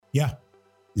Yeah.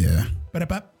 Yeah.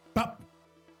 Ba-da-ba-bop.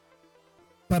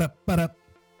 Ba-da-ba-da.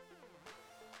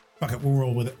 Fuck it, we'll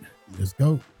roll with it. Let's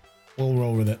go. We'll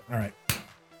roll with it. All right.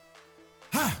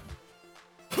 Ha.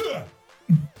 Huh.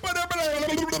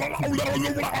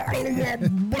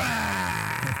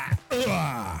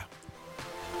 Ugh.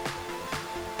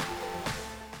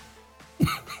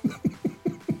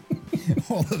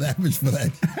 All of that was for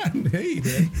that. Hey,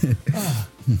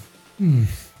 man.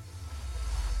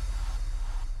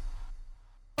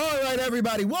 All right,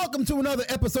 everybody. Welcome to another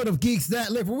episode of Geeks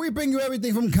That Live, where we bring you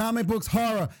everything from comic books,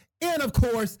 horror, and of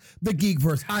course, the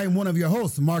Geekverse. I am one of your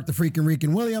hosts, Mark the Freakin'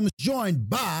 Rican Williams, joined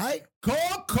by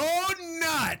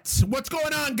Coconut. What's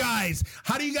going on, guys?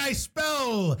 How do you guys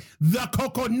spell the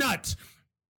coconut?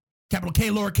 Capital K,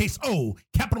 lowercase o,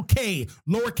 capital K,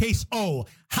 lowercase o,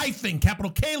 hyphen,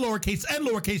 capital K, lowercase n,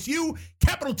 lowercase u,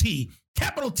 capital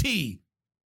T,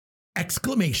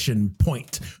 exclamation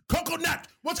point. Coconut.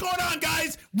 What's going on,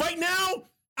 guys? Right now,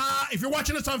 if you're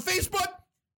watching us on Facebook,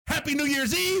 Happy New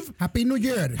Year's Eve. Happy New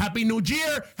Year. Happy New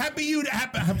Year. Happy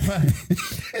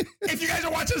If you guys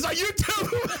are watching us on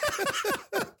YouTube,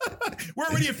 we're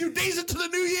already a few days into the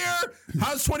new year.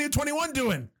 How's 2021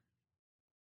 doing?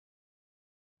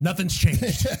 Nothing's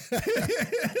changed.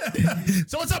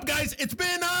 So what's up, guys? It's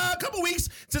been a couple weeks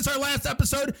since our last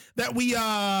episode that we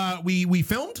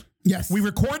filmed. Yes. We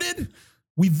recorded.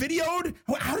 We videoed.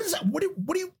 How does that? What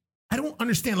do you? I don't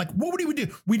understand. Like, what would we do?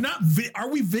 Are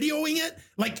we videoing it?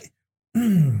 Like,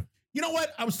 you know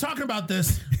what? I was talking about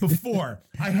this before.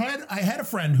 I had a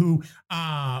friend who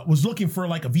was looking for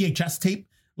like a VHS tape,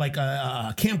 like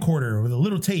a camcorder with a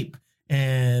little tape.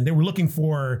 And they were looking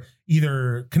for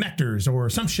either connectors or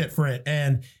some shit for it.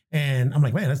 And I'm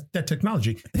like, man, that's that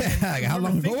technology. How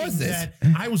long ago was this?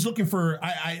 I was looking for,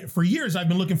 for years, I've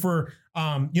been looking for,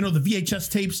 the VHS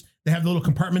tapes. They have the little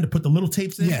compartment to put the little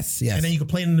tapes in. Yes. And then you can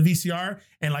play it in the VCR.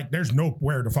 And like, there's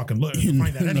nowhere to fucking look to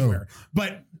find that anywhere.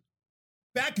 But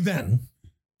back then,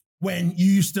 when you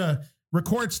used to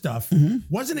record stuff,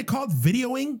 wasn't it called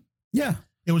videoing? Yeah.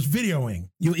 It was videoing.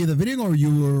 You were either videoing or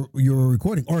you were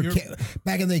recording. Or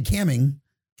back in the day, camming.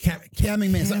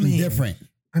 Camming meant something different.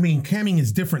 I mean, camming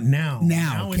is different now.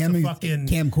 Now it's a fucking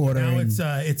camcorder. Now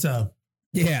it's a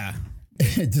yeah,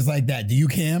 just like that. Do you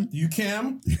cam? Do you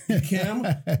cam? You cam?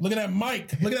 Look at that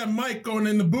mic. Look at that mic going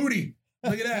in the booty.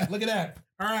 Look at that. Look at that.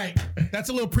 All right, that's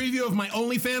a little preview of my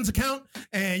OnlyFans account,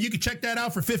 and you can check that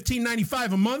out for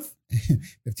 $15.95 a month.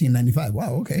 $15.95.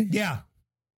 Wow. Okay. Yeah.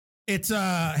 It's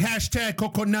hashtag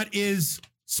coconut is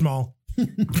small.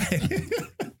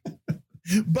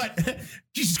 But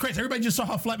Jesus Christ, everybody just saw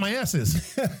how flat my ass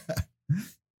is.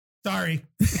 Sorry.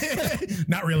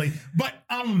 Not really. But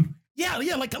yeah,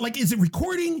 like is it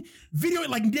recording video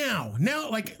like now? Now,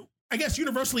 like I guess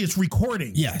universally it's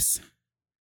recording. Yes.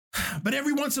 But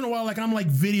every once in a while, like I'm like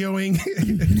videoing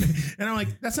and I'm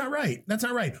like, that's not right. That's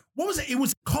not right. What was it? It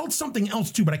was called something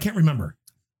else too, but I can't remember.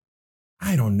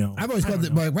 I don't know. I've always called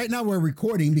it, but right now we're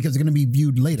recording because it's going to be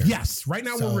viewed later. Yes, right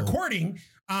now we're recording,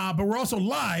 but we're also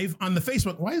live on the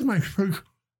Facebook. Why is my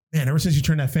man? Ever since you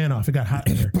turned that fan off, it got hot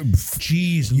in there.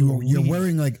 Jeez, you're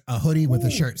wearing like a hoodie with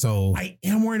a shirt, so I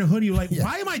am wearing a hoodie. Like,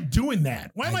 why am I doing that?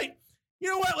 Why am I? You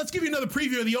know what? Let's give you another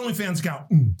preview of the OnlyFans account.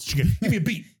 Give me a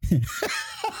beat. You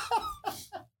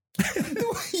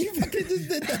fucking just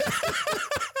did that.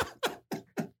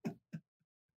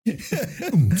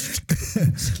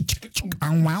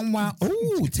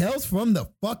 Ooh, Tales from the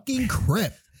fucking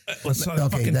Crypt. Let's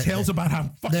talk fucking tales about how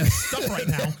fucking stuff right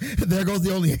now. There goes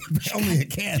the only a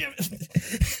can.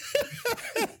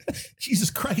 Jesus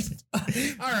Christ.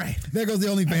 All right. There goes the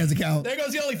OnlyFans account. There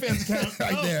goes the OnlyFans account.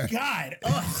 Right there. God.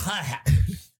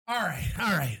 All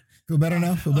right. Feel better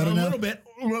now? Feel better now? A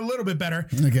little bit better.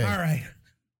 Okay. All right.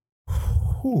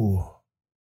 Whew.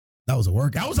 That was a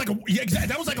workout. That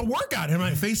was like a workout. And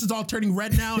my face is all turning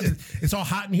red now. And it's all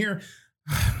hot in here.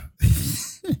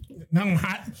 Now I'm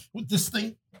hot with this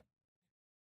thing.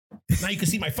 Now you can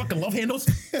see my fucking love handles.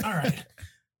 All right.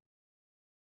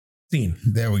 Scene.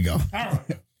 There we go. All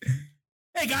right.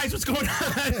 Hey guys, what's going on?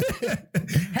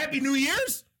 Happy New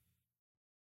Year's.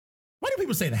 Why do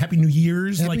people say that? Happy New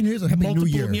Year's? Happy New Year's or Happy New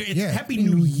Year? It's Happy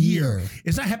New Year.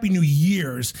 It's not Happy New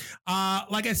Year's.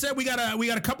 Like I said, we got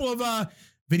a couple of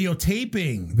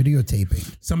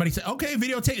videotaping. Somebody said, okay,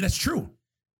 videotape. That's true.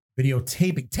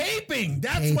 Videotaping.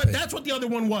 That's what the other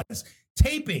one was.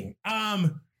 Taping.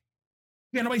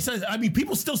 Yeah, nobody says. I mean,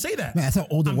 people still say that. Man, that's how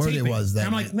old the word it was. Then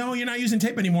I'm like, no, you're not using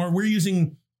tape anymore. We're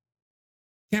using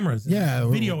cameras. Yeah,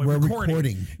 video. We're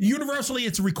recording. Universally,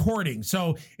 it's recording.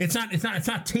 So it's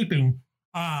not taping.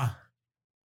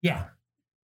 Yeah,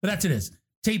 but it is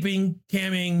taping,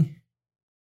 camming.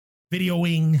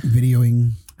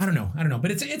 Videoing. I don't know,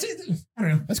 but it's I don't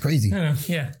know. That's crazy. I don't know.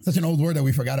 Yeah, Such an old word that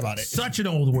we forgot about it. such an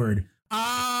old word.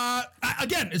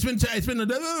 Again, it's been. See,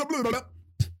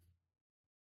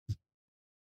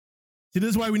 this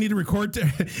is why we need to record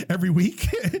every week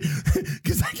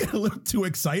because I get a little too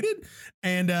excited.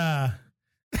 And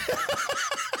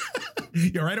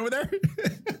you're right over there.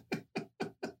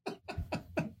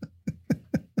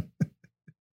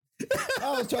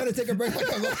 I was trying to take a break. Like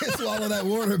I can swallow that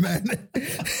water, man.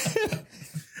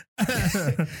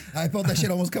 I felt that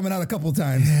shit almost coming out a couple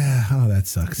times. Yeah. Oh, that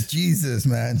sucks. Jesus,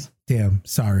 man. Damn.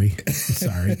 Sorry.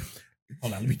 Sorry.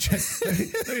 Hold on. Let me check. Let me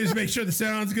just make sure the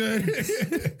sound's good.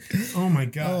 Oh my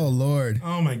God. Oh Lord.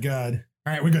 Oh my God.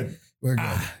 All right. We're good. We're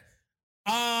good.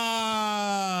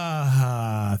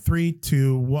 3,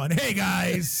 2, 1. Hey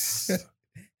guys.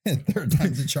 Third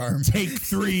time's a charm. Take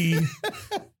 3.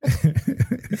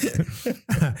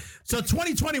 So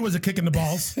 2020 was a kick in the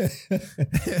balls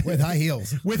With high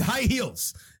heels. with high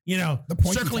heels. You know, The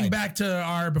pointy circling type. back to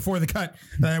our before the cut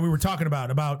that we were talking about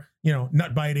you know,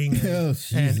 nut biting Oh, and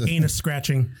Jesus. anus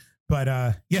scratching. But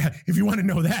yeah, if you want to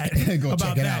know that Go about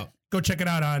check it that, out. go check it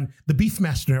out on the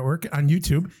Beefmaster Network on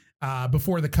YouTube.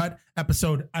 Before the cut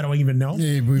episode, I don't even know.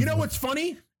 Yeah, You know what's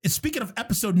funny? Is speaking of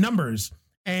episode numbers,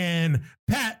 and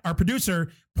Pat, our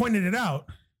producer, pointed it out.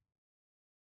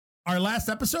 Our last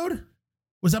episode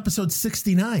was episode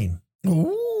 69.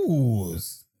 Ooh.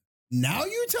 Now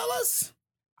you tell us?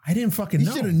 I didn't fucking You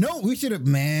know. should have known. We should have,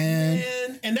 man.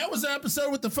 And that was the episode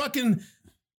with the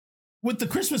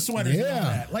Christmas sweaters and all Yeah.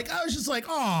 that. Like, I was just like,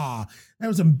 that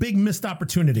was a big missed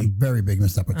opportunity. Very big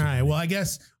missed All opportunity. right. Well, I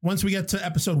guess once we get to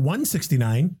episode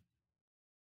 169,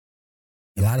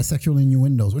 A lot of sexual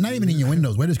innuendos. We're not even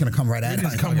innuendos. We're just going to come right at we it.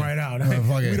 just come right out.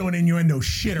 Fuck it. We don't innuendo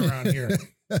shit around here.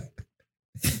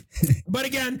 But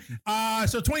again,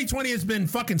 so 2020 has been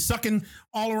fucking sucking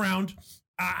all around.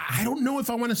 I don't know if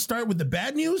I want to start with the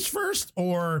bad news first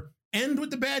or end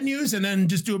with the bad news and then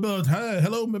just do a bit of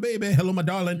hello, my baby, hello, my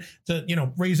darling, to, you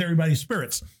know, raise everybody's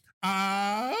spirits.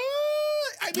 I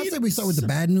I'd say we start with the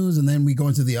bad news and then we go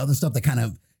into the other stuff that kind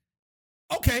of.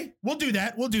 Okay, we'll do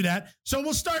that. So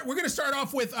we're going to start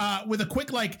off with a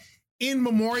quick, like, in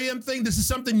memoriam thing. This is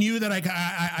something new that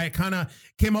I kind of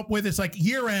came up with. It's like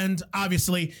year end,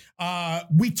 obviously.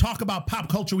 We talk about pop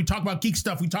culture. We talk about geek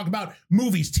stuff. We talk about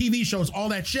movies, TV shows, all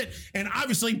that shit. And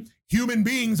obviously, human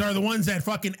beings are the ones that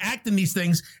fucking act in these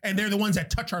things. And they're the ones that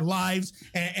touch our lives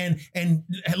and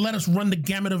let us run the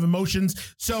gamut of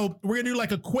emotions. So we're going to do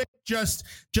like a quick just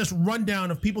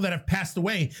rundown of people that have passed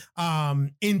away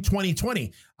in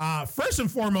 2020. First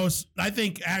and foremost, I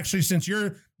think actually, since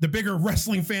you're the bigger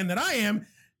wrestling fan that I am,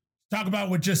 talk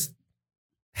about what just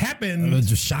happened It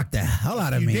just shocked the hell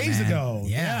out a of few me. days man. ago.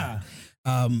 Yeah.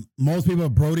 Most people,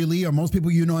 Brody Lee, or most people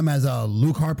know him as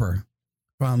Luke Harper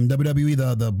from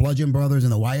WWE, the Bludgeon Brothers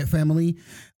and the Wyatt family,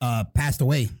 passed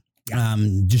away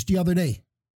just the other day.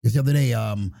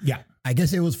 Yeah. I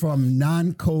guess it was from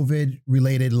non-COVID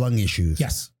related lung issues.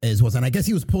 Yes. And I guess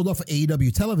he was pulled off of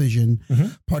AEW television,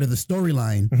 part of the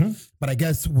storyline. But I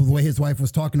guess the way his wife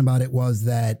was talking about it was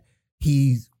that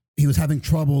he was having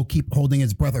trouble keep holding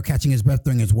his breath or catching his breath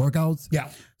during his workouts. Yeah.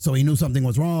 So he knew something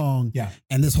was wrong. Yeah.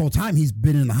 And this whole time he's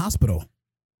been in the hospital.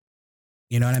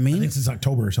 You know what I mean? I think since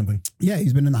October or something. Yeah,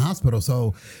 he's been in the hospital.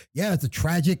 So yeah, it's a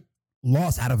tragic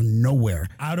loss out of nowhere.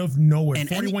 Out of nowhere. And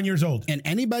 41 years old. And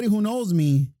anybody who knows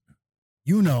me,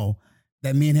 you know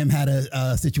that me and him had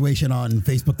a situation on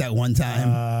Facebook that one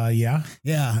time. Yeah.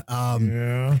 Yeah.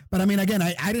 Yeah. But I mean, again,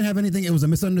 I didn't have anything. It was a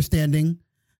misunderstanding.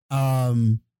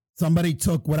 Somebody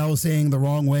took what I was saying the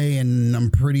wrong way, and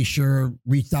I'm pretty sure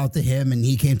reached out to him and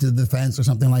he came to the defense or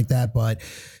something like that. But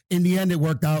in the end, it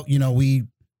worked out. We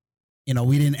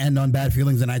didn't end on bad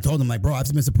feelings. And I told him, like, bro,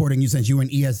 I've been supporting you since you were in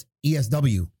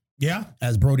ESW. Yeah.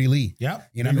 As Brody Lee. Yeah.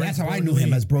 You know, that's how I knew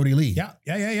him, as Brody Lee. Yeah.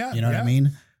 You know what I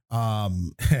mean?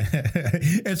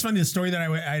 It's funny, the story that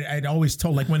I'd always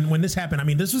told, like when this happened. I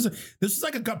mean, this was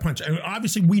like a gut punch. I mean,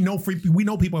 obviously, we know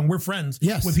people, and we're friends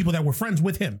with people that were friends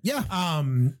with him. Yeah.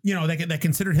 That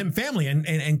considered him family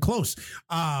and close.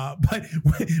 But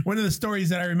one of the stories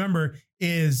that I remember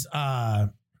is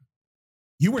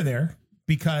you were there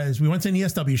because we went to an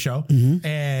ESW show,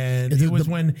 and it was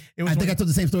when I think I told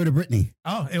the same story to Brittany.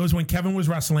 Oh, it was when Kevin was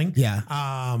wrestling. Yeah.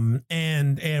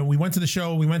 And we went to the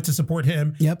show. We went to support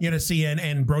him. Yep. You know, to see,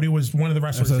 and Brody was one of the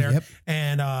wrestlers there. Yep.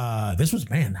 And this was,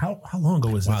 man, how long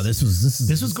ago was this? Wow, this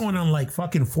was going on like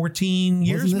fucking 14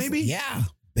 years, maybe. Yeah.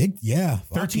 Big, yeah.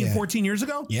 13, 14 years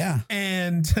ago. Yeah.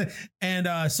 And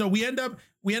so we end up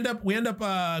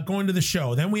going to the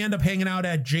show. Then we end up hanging out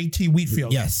at JT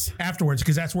Wheatfield. Yes. Afterwards,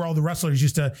 because that's where all the wrestlers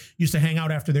used to hang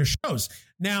out after their shows.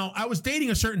 Now, I was dating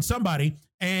a certain somebody,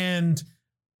 and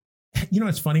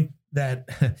it's funny that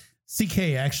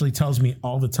CK actually tells me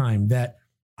all the time that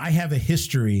I have a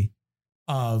history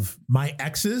of my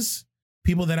exes,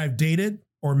 people that I've dated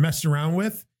or messed around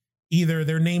with. Either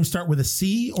their names start with a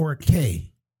C or a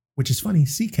K, which is funny,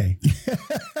 CK.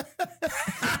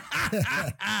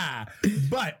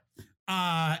 But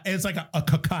it's like a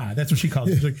caca. That's what she calls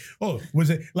it. She's like, oh, was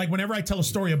it like whenever I tell a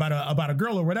story about a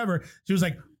girl or whatever, she was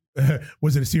like,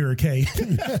 was it a C or a K?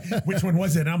 Which one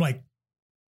was it? And I'm like,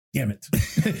 damn it,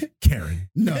 Karen.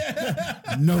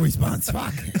 No response.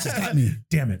 Fuck. She got me.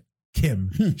 Damn it,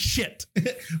 Kim. Shit.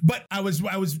 But I was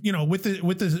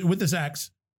with this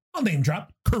ex. I'll name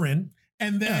drop Corinne.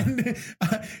 And then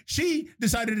she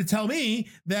decided to tell me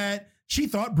that she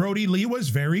thought Brody Lee was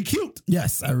very cute.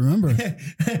 Yes, I remember.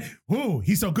 Oh,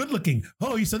 he's so good looking.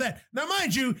 Oh, he's so that. Now,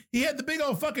 mind you, he had the big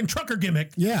old fucking trucker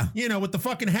gimmick. Yeah. With the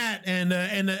fucking hat and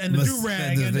the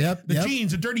do-rag and the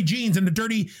jeans, the dirty jeans and the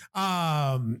dirty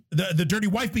dirty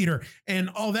wife beater and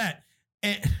all that.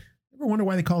 And ever wonder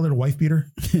why they call it a wife beater?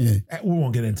 We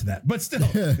won't get into that. But still.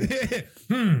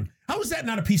 How is that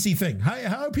not a PC thing?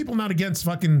 How are people not against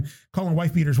fucking calling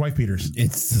wife beaters wife beaters?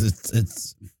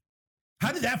 It's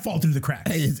how did that fall through the cracks?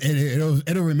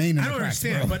 It'll remain in the cracks. I don't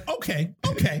understand, bro. but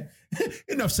okay.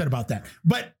 Enough said about that.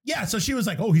 But yeah, so she was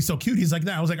like, oh, he's so cute. He's like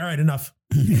that. I was like, all right, enough.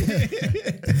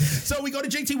 So we go to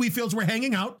JT Wheatfield's. We're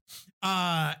hanging out.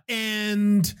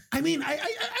 And I mean,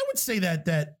 I would say that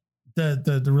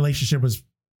the relationship was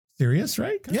serious,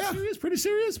 right? Serious, pretty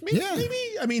serious. Maybe.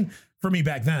 I mean, for me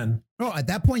back then. Oh, at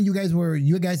that point, you guys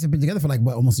have been together for like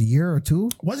what, almost a year or two?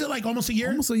 Was it like almost a year?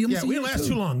 Almost a year. Yeah, we didn't last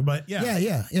too long, but yeah.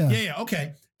 Yeah.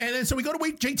 Okay. And then so we go to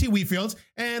JT Wheatfield's,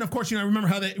 and of course, I remember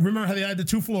how they had the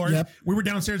 2 floors. Yep. We were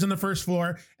downstairs on the first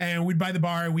floor, and we'd buy the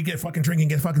bar, we get fucking drinking,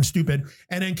 get fucking stupid.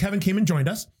 And then Kevin came and joined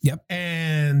us. Yep.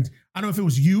 And I don't know if it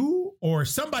was you or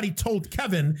somebody told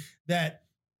Kevin that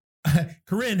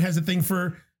Corinne has a thing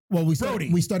for we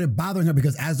started bothering her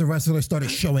because as the wrestlers started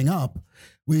showing up,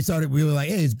 we were like,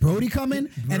 hey, is Brody coming?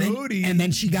 And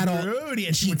then she got all Brody,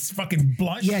 and she would fucking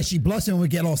blush. Yeah, she blushed and would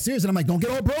get all serious. And I'm like, don't get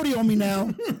all Brody on me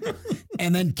now.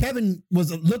 And then Kevin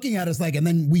was looking at us like, and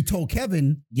then we told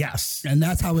Kevin. Yes. And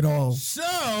that's how it all.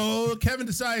 So Kevin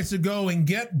decides to go and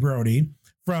get Brody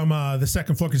from the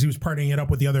second floor because he was partying it up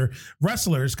with the other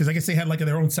wrestlers, because I guess they had like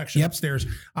their own section upstairs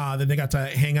that they got to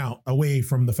hang out away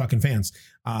from the fucking fans.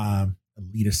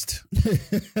 Elitist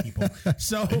people.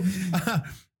 So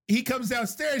he comes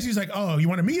downstairs. He's like, oh, you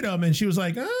want to meet him? And she was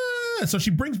like, ah. So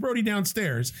she brings Brody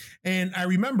downstairs. And I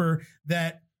remember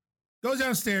that goes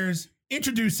downstairs,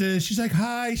 introduces, she's like,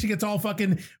 hi. She gets all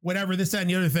fucking whatever, this, that, and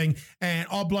the other thing, and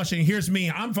all blushing. Here's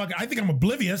me. I think I'm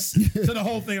oblivious to the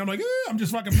whole thing. I'm like, I'm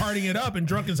just fucking partying it up and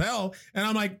drunk as hell. And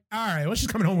I'm like, all right, well, she's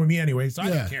coming home with me anyway, so I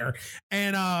didn't care.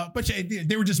 And but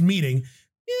they were just meeting.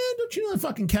 Yeah, don't you know that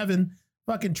fucking Kevin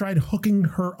fucking tried hooking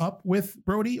her up with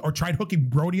Brody, or tried hooking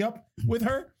Brody up with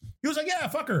her? He was like, yeah,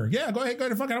 fuck her. Yeah, go ahead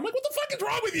and fuck her. I'm like, what the fuck is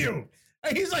wrong with you?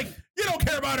 And he's like, you don't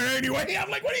care about her anyway. I'm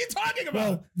like, what are you talking about?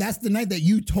 Well, that's the night that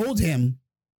you told him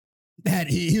that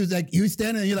he was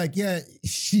standing there, you're like, yeah,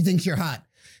 she thinks you're hot.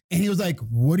 And he was like,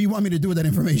 what do you want me to do with that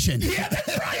information? Yeah,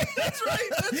 that's right.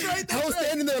 I was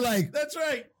standing there like, that's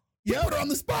right. Yeah, put her on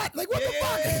the spot. Like, what the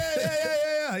fuck?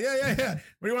 Yeah.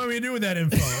 What do you want me to do with that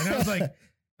info? And I was like,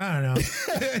 I don't know.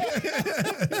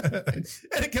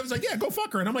 And Kevin's like, yeah, go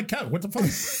fuck her. And I'm like, Kevin, what the fuck?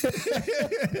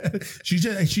 she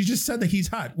just said that he's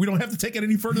hot. We don't have to take it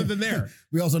any further than there.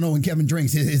 We also know when Kevin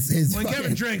drinks,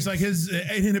 Kevin drinks, like his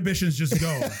inhibitions just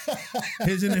go.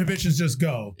 His inhibitions just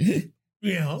go.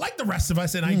 Like the rest of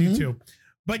us, and I do too.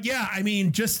 But yeah, I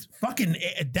mean, just fucking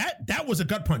that was a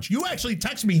gut punch. You actually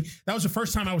texted me. That was the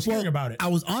first time I was hearing about it. I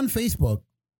was on Facebook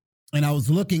and I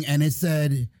was looking, and it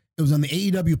said, it was on the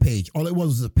AEW page. All it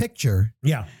was a picture.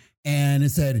 Yeah. And it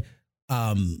said,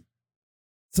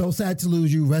 so sad to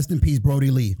lose you. Rest in peace,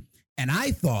 Brody Lee. And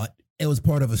I thought it was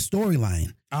part of a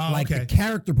storyline. Oh, like okay. the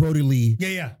character Brody Lee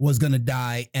was going to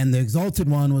die, and the Exalted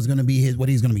One was going to be what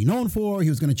he's going to be known for. He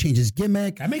was going to change his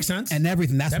gimmick. That makes sense. And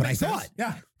everything. That's what I thought.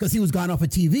 Yeah. Because he was gone off of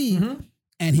TV,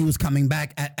 and he was coming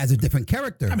back as a different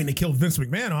character. I mean, they killed Vince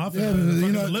McMahon off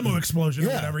in the limo explosion or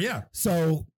whatever. Yeah.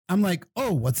 So I'm like,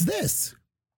 oh, what's this?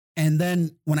 And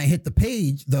then when I hit the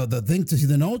page, the thing to see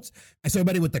the notes, I saw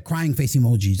everybody with the crying face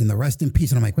emojis and the rest in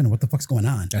peace. And I'm like, wait, what the fuck's going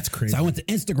on? That's crazy. So I went to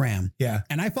Instagram. Yeah.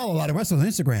 And I follow a lot of wrestlers on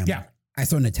Instagram. Yeah. I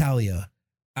saw Natalya.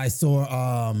 I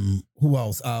saw who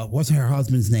else? What's her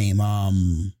husband's name?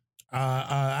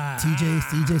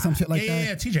 CJ, some shit like that.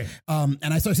 Yeah, TJ.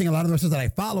 And I started seeing a lot of the wrestlers that I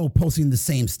follow posting the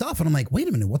same stuff. And I'm like, wait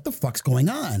a minute, what the fuck's going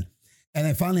on? And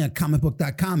then finally on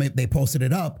comicbook.com, they posted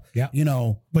it up. Yeah. You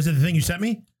know. Was it the thing you sent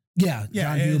me? Yeah.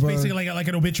 Yeah. It's basically like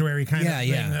an obituary kind of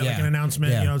thing. Like an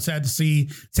announcement. Yeah. You know, sad to see,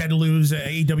 sad to lose,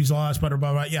 AEW's lost, blah, blah,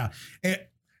 blah. Yeah. It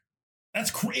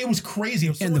was crazy.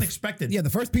 It was so unexpected. Yeah. The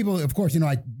first people, of course,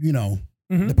 the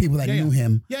people that knew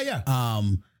him. Yeah.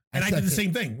 And I did the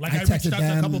same thing. Like I reached out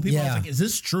to a couple of people. Yeah. I was like, "Is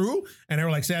this true?" And they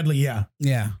were like, "Sadly, yeah."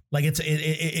 Yeah. Like it's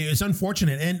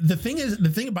unfortunate. And the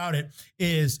thing about it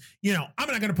is, I'm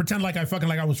not going to pretend like I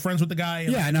was friends with the guy.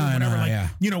 And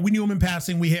we knew him in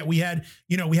passing. We had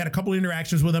a couple of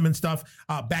interactions with him and stuff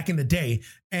back in the day.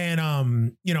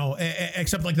 And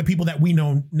except like the people that we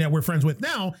know that we're friends with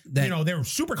now, they're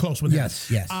super close with him.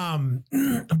 Yes.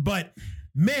 But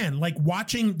man, like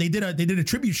watching, they did a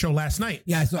tribute show last night.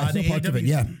 Yeah, I saw parts of it.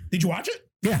 Yeah. Did you watch it?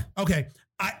 Yeah. Okay.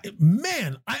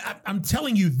 I'm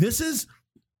telling you,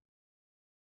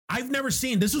 I've never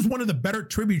seen, this is one of the better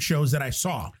tribute shows that I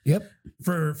saw. Yep.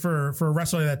 For a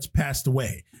wrestler that's passed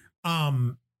away.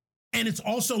 And it's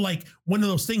also like one of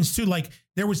those things too, like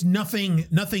there was nothing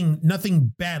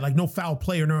bad, like no foul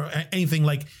play or no anything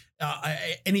like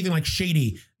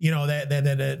shady,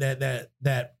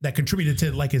 that contributed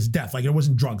to like his death. Like it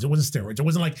wasn't drugs, it wasn't steroids, it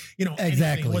wasn't like,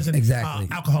 exactly. It wasn't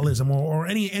alcoholism or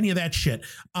any of that shit.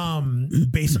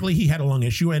 Basically he had a lung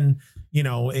issue and,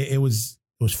 it was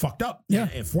fucked up. Yeah.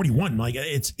 At 41, like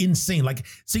it's insane. Like,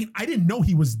 see, I didn't know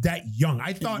he was that young.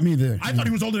 I thought he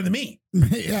was older than me.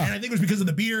 Yeah. And I think it was because of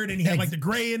the beard and he had like the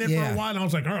gray in it for a while. And I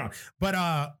was like,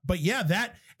 but yeah,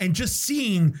 that, and just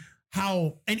seeing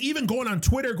how, and even going on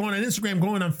Twitter, going on Instagram,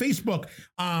 going on Facebook,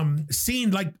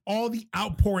 seeing like all the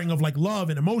outpouring of like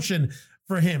love and emotion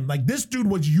for him. Like this dude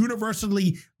was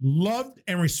universally loved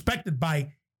and respected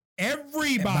by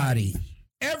everybody.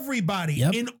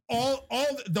 Yep. In all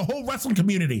the whole wrestling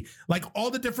community, like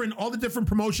all the different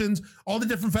promotions, all the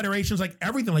different federations, like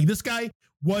everything. Like this guy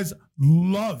was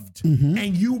loved,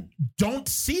 and you don't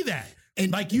see that.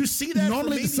 And like you see that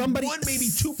normally, maybe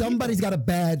two. Somebody's got a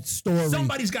bad story.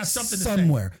 Somebody's got something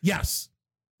somewhere. To say. Yes.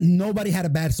 Nobody had a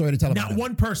bad story to tell. Not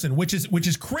one person, which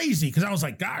is crazy because I was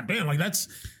like, God damn, like that's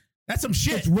some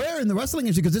shit. It's rare in the wrestling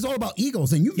industry because it's all about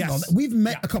egos, and we've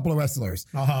met a couple of wrestlers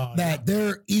that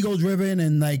they're ego driven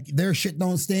and like their shit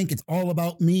don't stink. It's all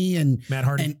about me and Matt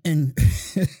Hardy and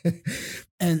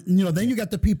and then you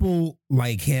got the people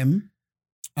like him,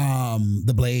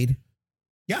 the Blade,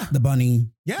 the Bunny,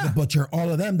 the Butcher, all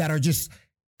of them that are just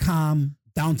calm,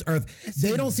 down to earth.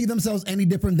 They don't see themselves any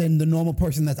different than the normal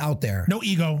person that's out there. No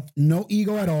ego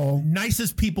at all.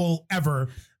 Nicest people ever.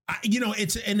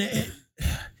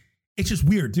 It's just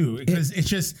weird too, because it's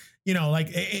just,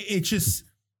 it's just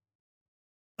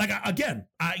like, again,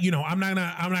 I'm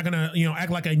not gonna,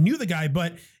 act like I knew the guy,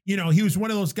 but he was one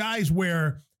of those guys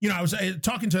where, I was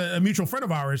talking to a mutual friend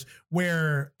of ours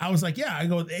where I was like,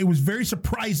 it was very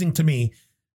surprising to me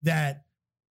that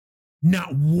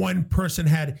not one person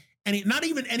had not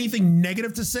even anything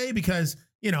negative to say because,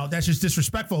 that's just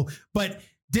disrespectful, but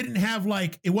didn't have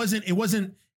like, it wasn't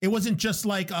just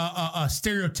like a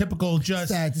stereotypical, just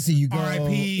sad to see you go.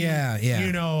 R.I.P. Yeah.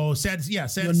 Sad to see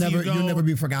you go. You'll never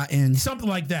be forgotten. Something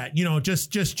like that.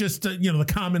 Just the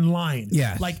common line.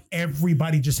 Yeah. Like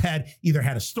everybody just either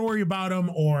had a story about him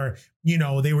or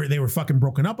they were fucking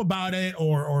broken up about it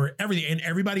or everything, and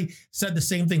everybody said the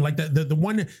same thing. Like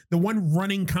the one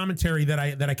running commentary that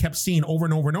I kept seeing over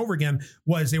and over and over again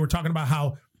was they were talking about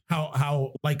how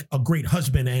like a great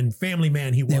husband and family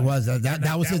man he was. It was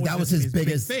that was his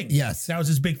biggest thing. Yes, that was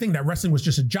his big thing. That wrestling was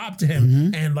just a job to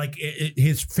him, and like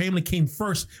his family came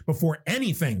first before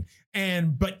anything.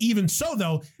 But even so,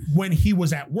 though, when he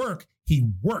was at work, he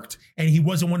worked, and he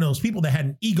wasn't one of those people that had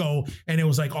an ego and it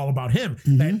was like all about him.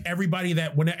 That everybody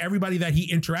that he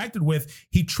interacted with,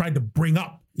 he tried to bring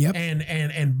up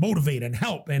and motivate and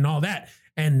help and all that.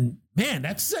 And man,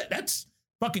 that's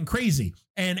fucking crazy.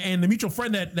 And the mutual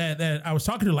friend that I was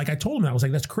talking to, like I told him, I was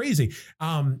like, that's crazy.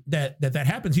 That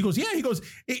happens. He goes, yeah,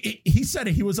 he said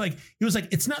it. He was like,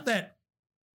 it's not that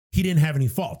he didn't have any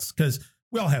faults, because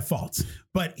we all have faults,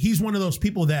 but he's one of those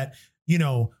people that,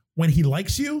 when he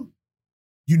likes you,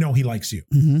 he likes you.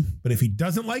 But if he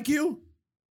doesn't like you,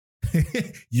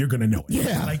 you're going to know it.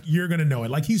 Yeah. Like you're going to know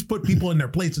it. Like he's put people in their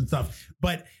place and stuff,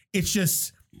 but it's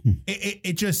just,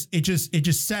 it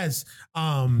just says,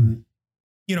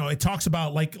 it talks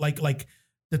about like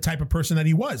the type of person that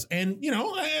he was. And,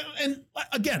 and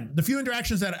again, the few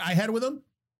interactions that I had with him,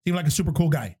 seemed like a super cool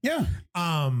guy. Yeah.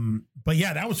 But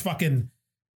yeah, that was fucking,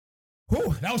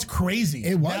 Whew, that was crazy.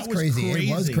 It was crazy.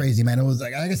 It was crazy, man. It was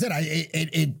like I said,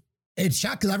 it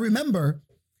shocked because I remember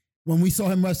when we saw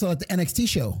him wrestle at the NXT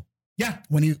show. Yeah.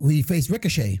 When he faced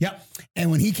Ricochet. Yep.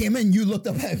 And when he came in, you looked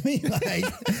up at me like,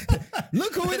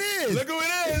 look who it is. Look who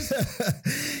it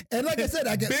is. And like I said,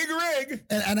 big rig.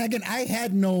 And again, I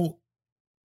had no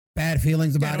bad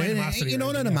feelings about it. And, no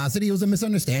animosity. It was a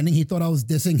misunderstanding. He thought I was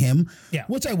dissing him,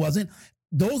 which I wasn't.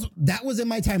 That was in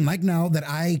my time, like now, that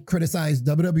I criticized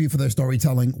WWE for their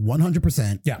storytelling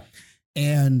 100%. Yeah.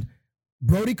 And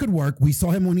Brody could work. We saw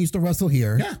him when he used to wrestle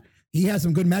here. Yeah. He has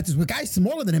some good matches with guys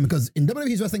smaller than him because in WWE,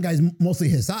 he's wrestling guys mostly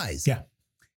his size. Yeah.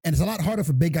 And it's a lot harder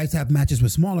for big guys to have matches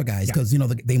with smaller guys because,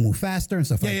 they move faster and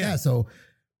stuff like that. So,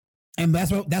 and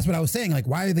that's what I was saying. Like,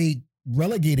 why are they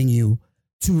relegating you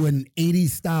to an 80s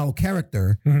style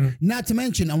character? Mm-hmm. Not to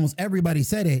mention, almost everybody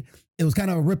said it. It was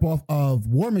kind of a ripoff of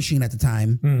War Machine at the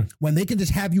time when they can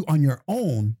just have you on your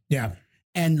own. Yeah.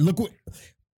 And look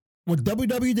what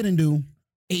WWE didn't do,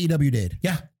 AEW did.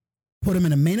 Yeah. Put him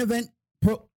in a main event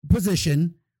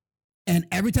position, and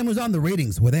every time it was on, the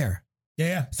ratings were there.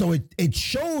 Yeah. So it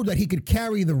showed that he could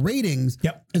carry the ratings.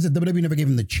 Yep. As that WWE never gave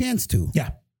him the chance to.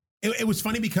 Yeah. It was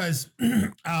funny because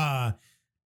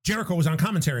Jericho was on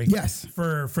commentary. Yes.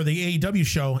 For the AEW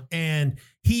show, and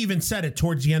he even said it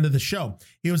towards the end of the show.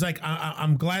 He was like,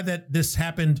 I'm glad that this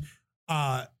happened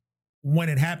when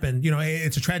it happened.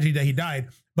 It's a tragedy that he died,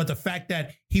 but the fact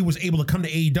that he was able to come to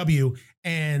AEW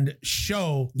and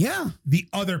show the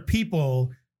other people,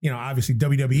 obviously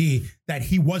WWE, that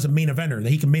he was a main eventer, that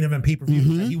he can main event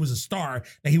pay-per-views, that he was a star,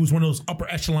 that he was one of those upper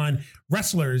echelon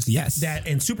wrestlers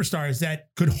and superstars that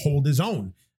could hold his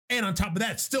own. And on top of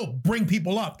that, still bring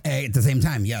people up at the same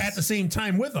time. Yes. At the same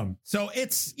time with them. So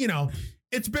it's,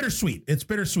 it's bittersweet. It's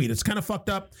bittersweet. It's kind of fucked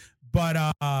up, but,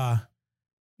 what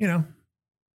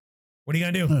are you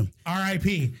going to do? RIP.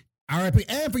 RIP.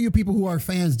 And for you people who are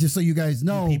fans, just so you guys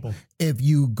know, if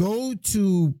you go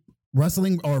to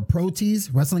wrestling or Pro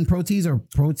Wrestling Tees, or or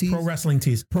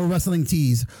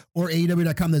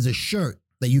AEW.com, there's a shirt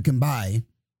that you can buy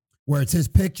where it's his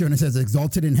picture and it says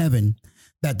Exalted in Heaven,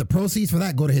 that the proceeds for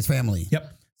that go to his family.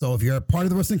 Yep. So if you're a part of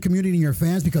the wrestling community and you're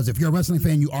fans, because if you're a wrestling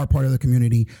fan, you are part of the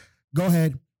community, go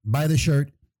ahead, buy the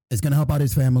shirt. It's going to help out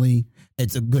his family.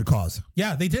 It's a good cause.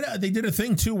 Yeah, they did a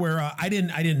thing too where I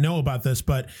didn't know about this,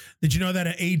 but did you know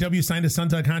that AEW signed a Sun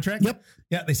Tug contract? Yep.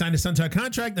 Yeah, they signed a Sun Tug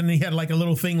contract, and they had like a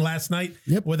little thing last night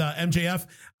with MJF.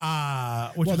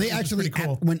 Which was pretty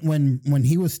cool. When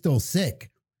he was still sick,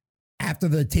 after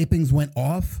the tapings went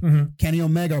off, Kenny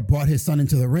Omega brought his son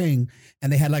into the ring,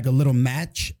 and they had like a little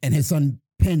match, and his son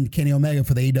pinned Kenny Omega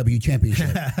for the AEW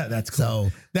championship. That's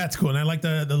cool. That's cool. And I like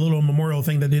the little memorial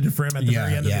thing that they did for him at the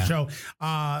very end of the show.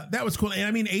 That was cool. And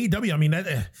I mean,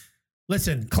 AEW,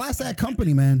 listen, class act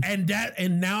company, man.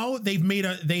 And now they've made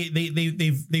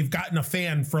they've gotten a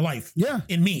fan for life. Yeah.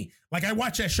 In me. Like, I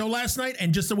watched that show last night,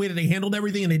 and just the way that they handled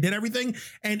everything and they did everything.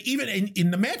 And even in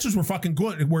the matches were fucking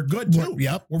good. We're good too.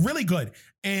 We're really good.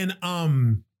 And,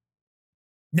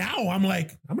 now I'm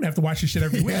like, I'm gonna have to watch this shit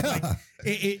every week. Like,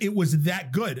 it was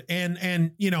that good,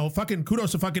 and fucking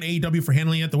kudos to fucking AEW for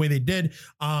handling it the way they did.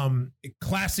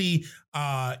 Classy.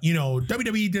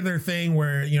 WWE did their thing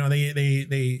where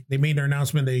they made their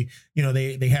announcement. They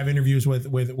have interviews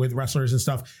with wrestlers and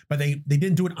stuff, but they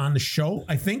didn't do it on the show.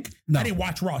 I think I didn't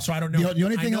watch Raw, so I don't know. The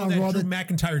only thing I know on that Raw Drew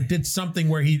McIntyre did something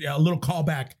where a little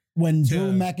callback when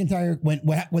Drew McIntyre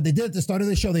what they did at the start of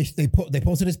the show. They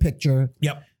posted his picture.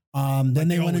 Yep. Then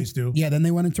they always do. Yeah, then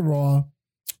they went into Raw,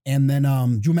 and then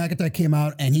Drew McIntyre came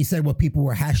out and he said what people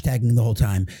were hashtagging the whole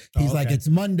time. He's like, it's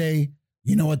Monday.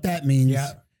 You know what that means. Yeah.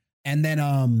 And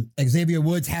then Xavier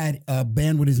Woods had a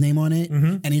band with his name on it,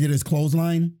 and he did his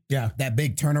clothesline. Yeah. That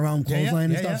big turnaround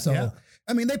clothesline and stuff. So,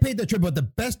 I mean, they paid the tribute, but the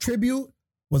best tribute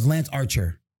was Lance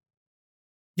Archer.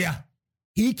 Yeah.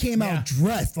 He came out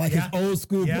dressed like his old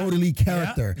school Brody Lee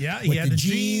character. Yeah. With the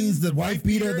jeans, the wife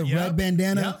beater, the red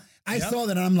bandana. I saw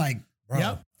that and I'm like, bro.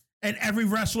 Yep. And every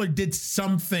wrestler did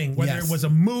something, whether it was a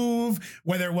move,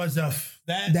 whether it was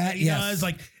that he does,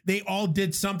 like they all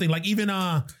did something. Like even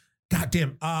even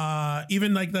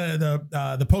like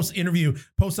the post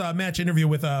match interview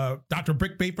with Dr.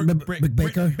 Britt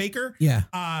Baker.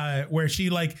 Yeah. Where she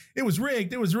like, it was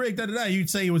rigged. You'd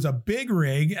say it was a big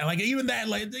rig. Like even that,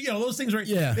 like, those things were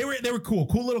they were cool.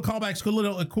 Cool little callbacks, cool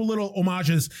little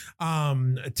homages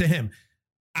to him.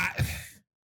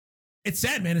 It's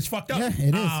sad, man. It's fucked up. Yeah,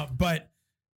 it is. But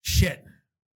shit.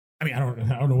 I mean, I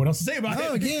don't know what else to say about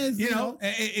it. Again,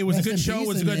 it was a good show. It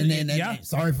was a good.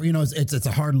 Sorry for it's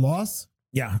a hard loss.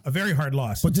 Yeah, a very hard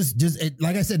loss. But just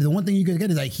like I said, the one thing you could get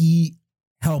is like he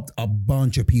helped a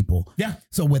bunch of people. Yeah.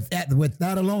 So with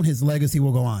that alone, his legacy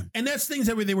will go on. And that's things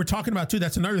that they were talking about too.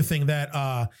 That's another thing that,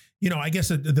 I guess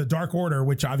the Dark Order,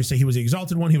 which obviously he was the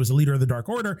Exalted One. He was the leader of the Dark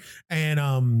Order, and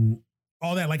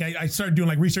all that. Like I started doing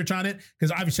like research on it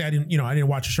because obviously I didn't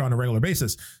watch the show on a regular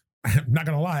basis. I'm not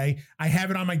gonna lie, I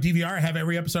have it on my DVR. I have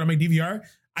every episode on my DVR.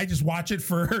 I just watch it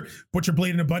for Butcher,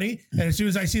 Blade, and a Bunny, and as soon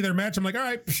as I see their match, I'm like, all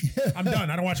right, I'm done.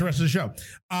 I don't watch the rest of the show.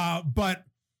 But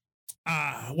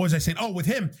what was I saying? Oh, with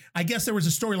him, I guess there was a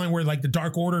storyline where like the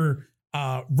Dark Order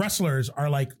wrestlers are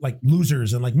like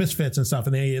losers and like misfits and stuff,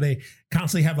 and they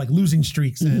constantly have like losing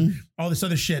streaks and all this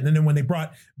other shit. And then when they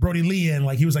brought Brody Lee in,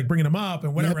 like he was like bringing them up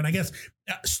and whatever. Yep. And I guess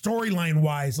storyline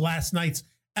wise, last night's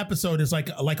episode is like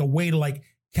a way to like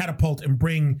catapult and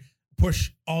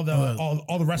push all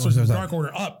the wrestlers of the Dark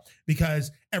Order up,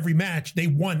 because every match they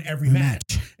won every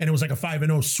match, and it was like a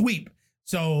 5-0 sweep.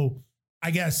 So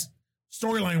I guess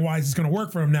storyline wise, it's going to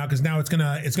work for him now, because now it's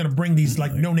gonna bring these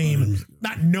like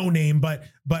not no name, but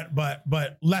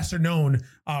lesser known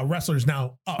wrestlers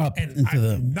now up. And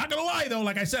I'm not gonna lie though,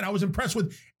 like I said, I was impressed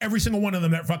with every single one of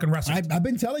them that fucking wrestled. I've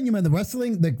been telling you, man, the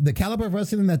wrestling, the caliber of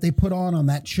wrestling that they put on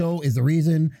that show is the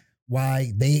reason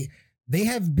why they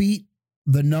have beat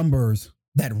the numbers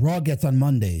that Raw gets on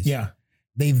Mondays. Yeah,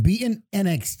 they've beaten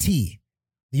NXT.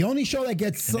 The only show that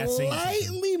gets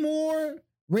slightly more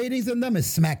ratings than them is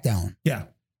SmackDown. Yeah.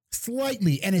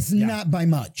 Slightly, and it's not by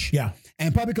much. Yeah.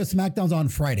 And probably because SmackDown's on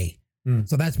Friday.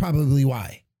 So that's probably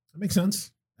why. That makes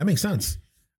sense.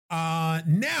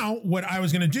 Now, what I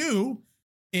was going to do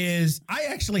is I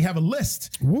actually have a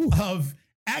list of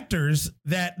actors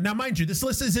that, now mind you, this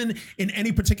list isn't in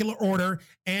any particular order,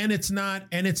 and it's not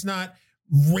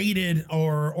rated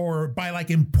or by like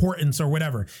importance or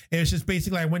whatever. It's just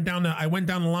basically I went down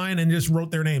the line and just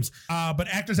wrote their names. But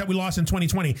actors that we lost in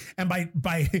 2020, and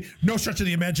by no stretch of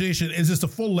the imagination is this a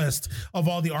full list of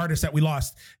all the artists that we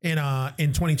lost in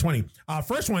 2020.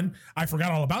 First one, I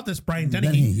forgot all about this. Brian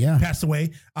Dennehy passed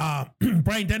away.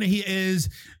 Brian Dennehy is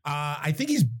I think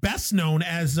he's best known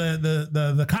as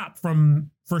the cop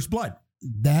from First Blood.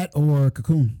 That or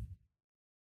Cocoon.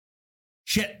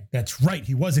 Shit, that's right.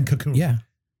 He was in Cocoon. Yeah,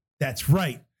 that's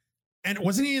right. And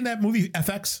wasn't he in that movie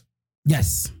FX?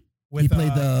 Yes, he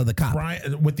played the cop.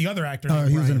 Brian, with the other actor.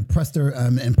 He was an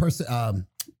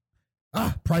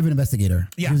private investigator.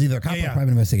 Yeah, he was either a cop or private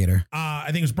investigator. I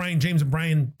think it was Brian James and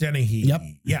Brian Dennehy. Yep.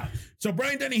 Yeah. So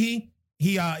Brian Dennehy,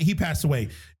 he passed away.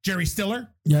 Jerry Stiller.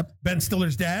 Yep. Ben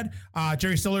Stiller's dad.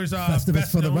 Jerry Stiller's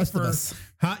best for the known rest of us.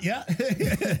 Yeah.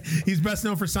 He's best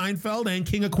known for Seinfeld and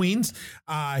King of Queens.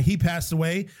 He passed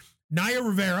away. Naya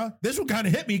Rivera. This one kind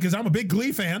of hit me because I'm a big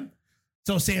Glee fan.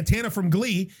 So Santana from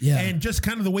Glee. Yeah. And just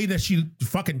kind of the way that she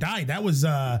fucking died. That was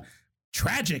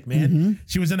tragic, man.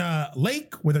 She was in a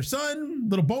lake with her son,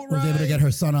 little boat ride. Was able to get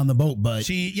her son on the boat, but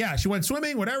she went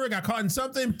swimming, whatever, got caught in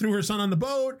something, threw her son on the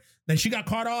boat. Then she got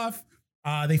caught off.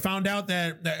 They found out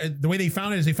that the way they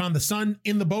found it is they found the son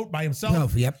in the boat by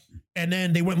himself. Yep. And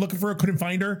then they went looking for her, couldn't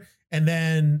find her. And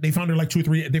then they found her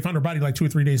they found her body like 2 or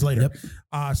 3 days later.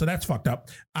 Yep. So that's fucked up.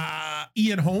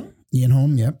 Ian Holm.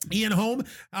 Yep. Ian Holm.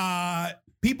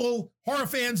 Horror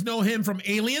fans know him from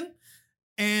Alien.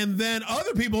 And then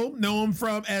other people know him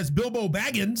as Bilbo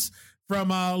Baggins from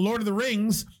Lord of the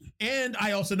Rings. And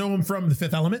I also know him from The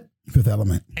Fifth Element.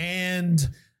 And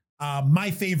my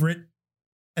favorite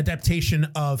adaptation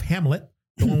of Hamlet,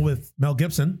 the one with Mel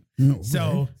Gibson.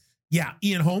 So yeah,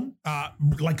 Ian Holm,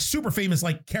 like super famous,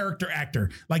 like character actor.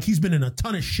 Like he's been in a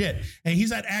ton of shit. And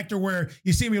he's that actor where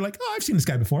you see him, you're like, oh, I've seen this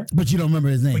guy before. But you don't remember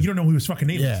his name. But you don't know who his fucking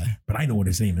name is. But I know what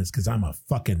his name is because I'm a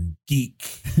fucking geek.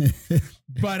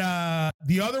 But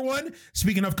the other one,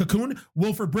 speaking of Cocoon,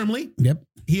 Wilford Brimley. Yep.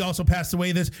 He also passed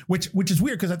away which is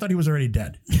weird because I thought he was already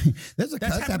dead. That's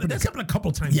happened a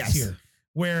couple times this year.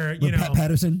 Where, Pat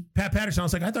Patterson. I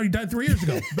was like, I thought he died 3 years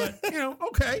ago. But,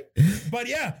 okay. But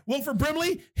yeah, Wilford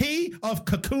Brimley, he of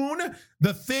Cocoon,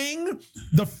 The Thing,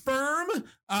 The Firm,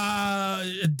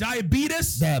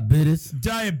 Diabetes.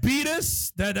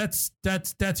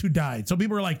 That's who died. So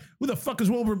people were like, who the fuck is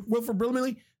Wilford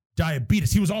Brimley?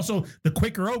 Diabetes. He was also the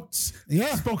Quaker Oats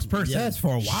spokesperson. Yes,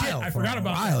 for a while. Shit, I forgot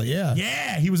about that. Yeah.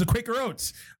 Yeah, he was a Quaker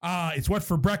Oats. It's what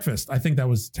for breakfast. I think that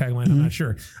was tagline. I'm not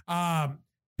sure.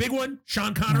 Big one,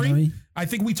 Sean Connery. I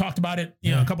think we talked about it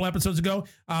a couple episodes ago.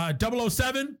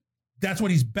 007, that's what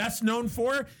he's best known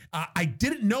for. I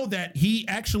didn't know that he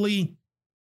actually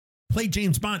played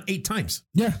James Bond 8 times.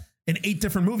 Yeah. In 8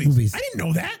 different movies. I didn't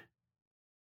know that.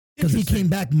 Because he came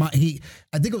back. I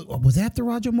think it was after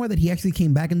Roger Moore that he actually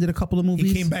came back and did a couple of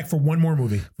movies. He came back for one more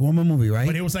movie. One more movie, right?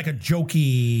 But it was like a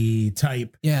jokey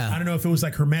type. Yeah. I don't know if it was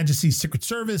like Her Majesty's Secret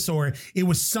Service or it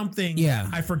was something. Yeah.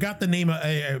 I forgot the name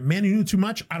of Man Who Knew Too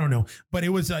Much. I don't know. But it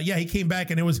was, he came back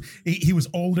and he was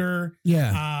older.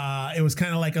 Yeah. It was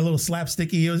kind of like a little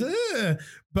slapsticky. It was,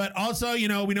 but also, we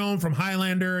know him from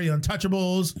Highlander,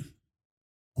 Untouchables.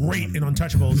 Great in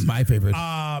Untouchables. My favorite.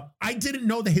 I didn't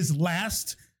know that his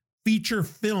last feature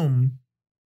film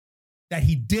that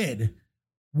he did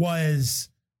was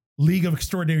League of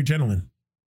Extraordinary Gentlemen.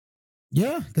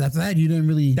 Yeah, because after that, you didn't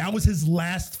really. That was his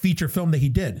last feature film that he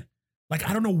did. Like,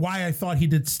 I don't know why I thought he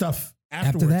did stuff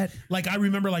afterwards. After that? Like, I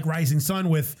remember like Rising Sun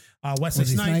with Wesley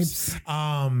Snipes.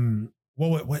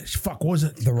 What was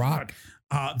it? The Rock.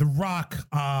 The Rock.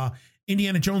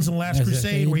 Indiana Jones and the Last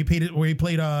Crusade, where he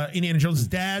played Indiana Jones'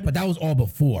 dad. But that was all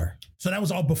before. So that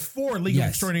was all before League of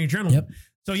Extraordinary Gentlemen. Yep.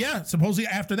 So yeah, supposedly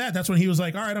after that, that's when he was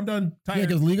like, "All right, I'm done. Tired. Yeah,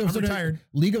 because League of Extraordinary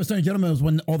Gentlemen was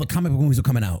when all the comic book movies were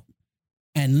coming out,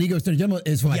 and League of Extraordinary Gentlemen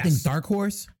is from I think Dark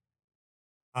Horse.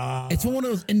 It's from one of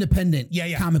those independent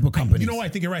comic book companies. I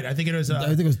think you're right. I think it was. I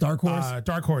think it was Dark Horse.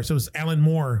 Dark Horse. It was Alan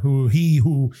Moore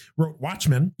who wrote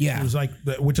Watchmen. Yeah,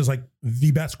 which is like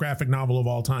the best graphic novel of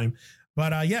all time.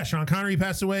 But Sean Connery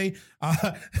passed away.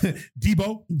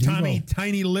 Debo, Tommy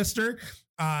Tiny Lister,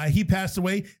 he passed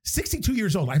away, 62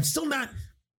 years old. I'm still not.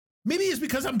 Maybe it's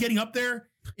because I'm getting up there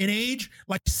in age.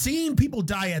 Like seeing people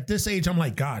die at this age, I'm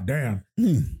like, God damn,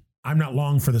 I'm not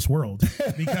long for this world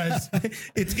because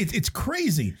it's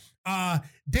crazy.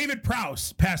 David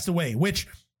Prowse passed away, which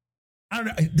I don't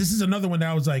know. This is another one that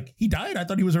I was like, he died? I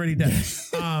thought he was already dead.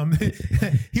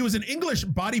 He was an English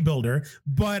bodybuilder,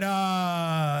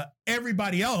 but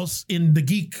everybody else in the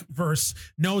geek verse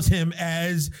knows him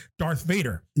as Darth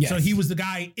Vader. Yes. So he was the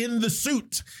guy in the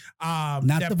suit.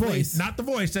 Not the voice. Not the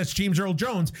voice. That's James Earl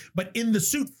Jones. But in the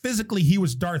suit, physically, he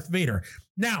was Darth Vader.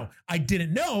 Now, I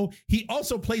didn't know he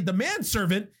also played the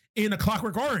manservant in A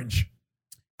Clockwork Orange.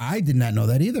 I did not know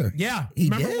that either. Yeah,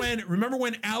 remember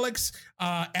when Alex,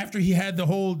 after he had the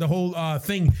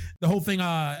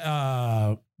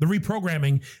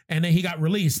reprogramming, and then he got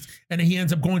released, and then he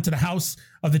ends up going to the house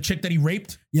of the chick that he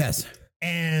raped. Yes,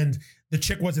 and the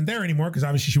chick wasn't there anymore because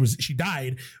obviously she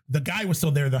died. The guy was still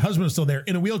there. The husband was still there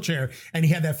in a wheelchair, and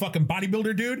he had that fucking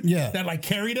bodybuilder dude. That like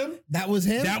carried him. That was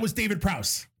him. That was David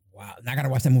Prowse. Wow, I gotta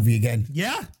watch that movie again.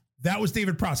 Yeah, that was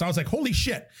David Prowse. I was like, holy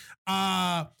shit.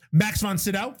 Max von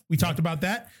Sydow, we talked about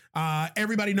that.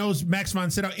 Everybody knows Max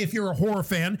von Sydow. If you're a horror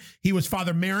fan, he was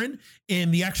Father Merrin in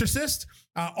The Exorcist.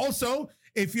 Also,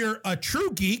 if you're a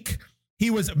true geek, he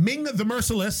was Ming the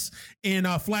Merciless in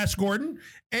Flash Gordon,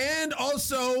 and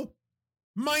also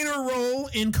minor role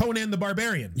in Conan the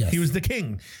Barbarian. Yes. He was the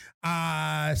king.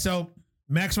 So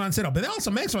Max von Sydow. But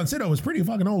also Max von Sydow was pretty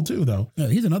fucking old too, though. Yeah,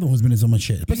 he's another one who's been in so much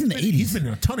shit, especially in the 80s. He's been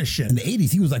in a ton of shit. In the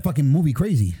 80s, he was like fucking movie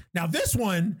crazy. Now this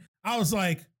one, I was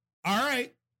like, all right,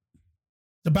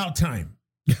 it's about time.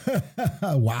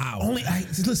 Wow.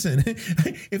 Listen,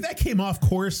 if that came off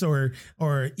course or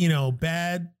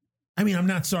bad, I mean, I'm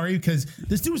not sorry because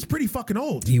this dude was pretty fucking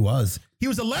old. He was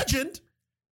a legend,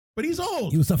 but he's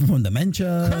old. He was suffering from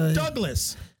dementia.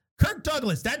 Kirk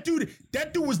Douglas, that dude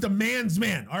was the man's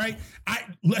man. All right,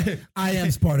 I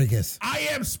am Spartacus. I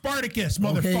am Spartacus,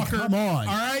 motherfucker. Okay, come on.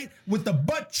 All right, with the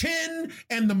butt chin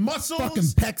and the muscles, fucking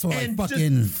pecs,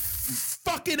 and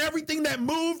fucking everything that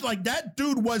moved. Like that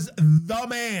dude was the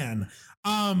man.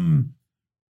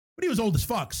 But he was old as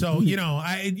fuck. So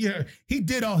he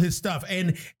did all his stuff,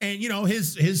 and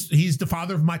he's the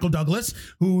father of Michael Douglas,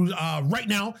 who right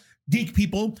now, geek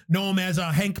people know him as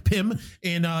Hank Pym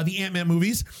in the Ant-Man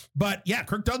movies. But yeah,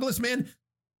 Kirk Douglas, man,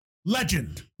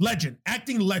 legend,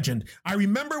 acting legend. I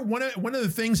remember one of the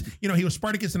things, he was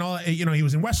Spartacus and all, he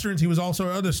was in Westerns. He was also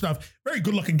other stuff. Very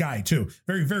good looking guy too.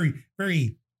 Very, very,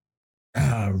 very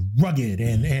rugged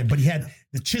but he had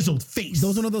the chiseled face.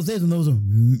 Those are one of those days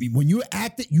when you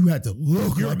acted, you had to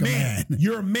look like a man.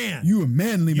 You're a man. You're a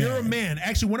manly man. You're a man.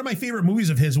 Actually, one of my favorite movies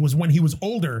of his was when he was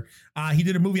older. He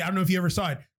did a movie. I don't know if you ever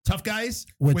saw it. Tough Guys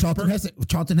with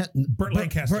Burt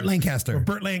Lancaster,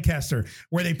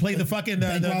 where they play the fucking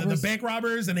the bank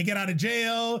robbers and they get out of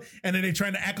jail and then they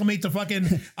try to acclimate to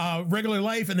fucking regular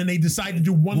life and then they decide to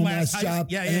do one last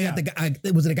job. Yeah.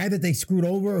 Was it the guy that they screwed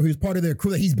over or who's part of their crew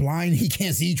that he's blind, he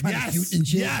can't see, trying to shoot and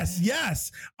shit?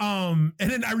 Yes. And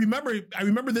then I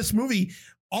remember this movie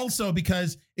also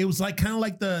because it was like kind of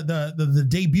like the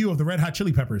debut of the Red Hot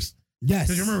Chili Peppers. Yes.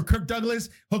 Because you remember Kirk Douglas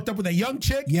hooked up with a young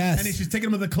chick? Yes. And then she's taking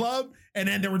him to the club, and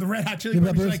then there were the Red Hot Chili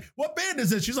Peppers. She's like, what band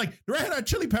is this? She's like, the Red Hot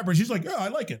Chili Peppers. She's like, yeah, I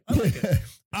like it.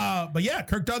 But yeah,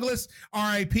 Kirk Douglas,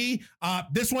 R.I.P.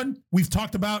 This one we've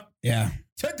talked about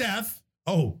to death.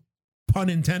 Oh, pun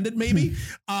intended, maybe.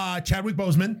 Chadwick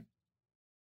Boseman.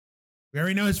 We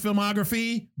already know his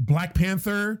filmography. Black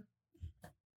Panther.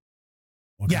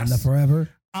 Wakanda Forever.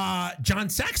 John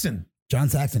Saxon. John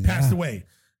Saxon passed away.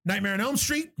 Nightmare on Elm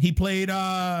Street. He played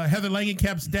Heather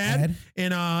Langenkamp's dad in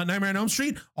Nightmare on Elm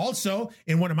Street. Also,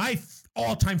 in one of my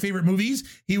all-time favorite movies,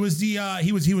 he was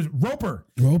Roper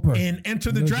in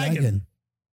Enter the Dragon.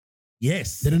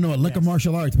 Yes, they didn't know a lick of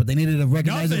martial arts, but they needed a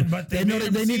recognizable. Nothing, but they made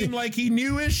him seem like he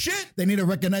knew his shit. They need a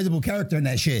recognizable character in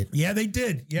that shit. Yeah, they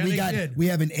did. Yeah, they did. We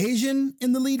have an Asian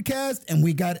in the lead cast, and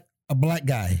we got a black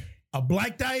guy. A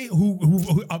black guy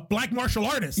who a black martial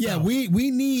artist. Yeah, we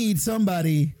need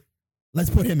somebody. Let's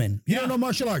put him in. You don't know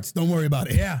martial arts. Don't worry about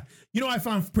it. Yeah. You know what I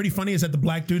found pretty funny is that the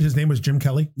black dude, his name was Jim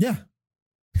Kelly. Yeah.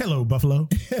 Hello, Buffalo.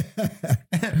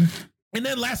 And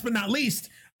then last but not least,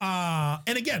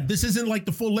 and again, this isn't like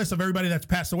the full list of everybody that's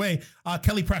passed away.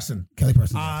 Kelly Preston. Kelly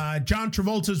Preston. John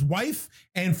Travolta's wife.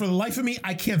 And for the life of me,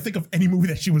 I can't think of any movie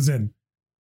that she was in.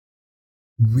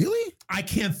 Really? I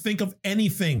can't think of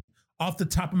anything off the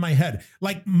top of my head.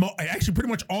 Like, actually, pretty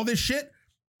much all this shit,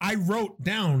 I wrote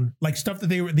down like stuff that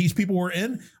these people were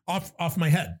in off my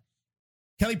head.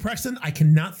 Kelly Preston, I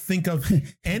cannot think of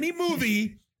any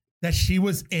movie that she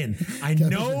was in. I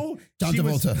know John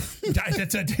Travolta.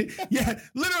 Yeah,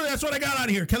 literally, that's what I got out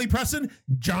of here. Kelly Preston,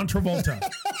 John Travolta.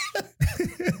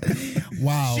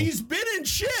 Wow. She's been in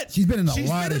shit. She's been in a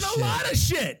lot of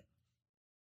shit.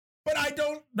 But I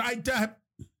don't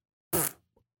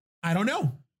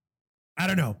know. I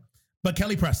don't know. But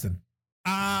Kelly Preston.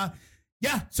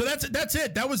 Yeah, so that's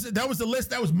it. That was the list.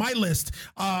 That was my list.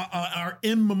 Our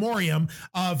in memoriam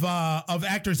of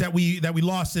actors that we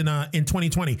lost in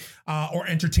 2020, or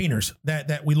entertainers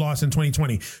that we lost in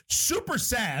 2020. Super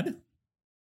sad.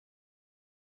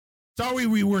 Sorry,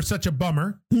 we were such a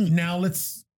bummer. Now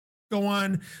let's go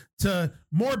on to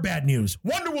more bad news.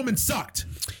 Wonder Woman sucked.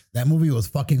 That movie was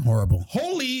fucking horrible.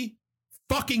 Holy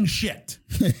fucking shit.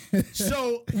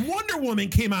 So Wonder Woman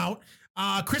came out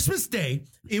Christmas Day.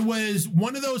 It was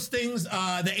one of those things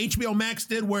that HBO Max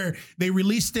did where they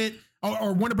released it,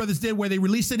 or Warner Brothers did, where they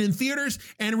released it in theaters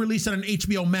and released it on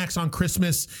HBO Max on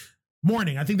Christmas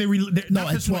morning. I think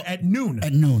at noon.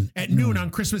 At noon on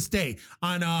Christmas Day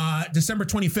on December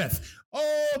 25th.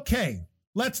 Okay,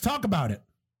 let's talk about it.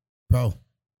 Bro,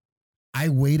 I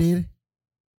waited.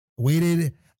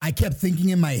 I kept thinking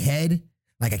in my head,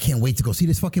 like, I can't wait to go see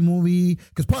this fucking movie.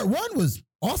 Because part one was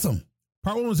awesome.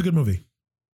 Part one was a good movie.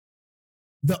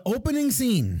 The opening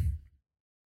scene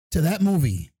to that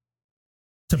movie.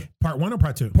 To part one or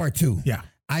part two? Part two. Yeah.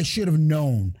 I should have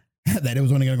known that it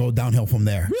was only going to go downhill from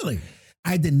there. Really?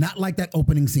 I did not like that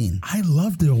opening scene. I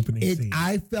loved the opening scene.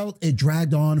 I felt it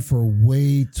dragged on for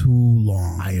way too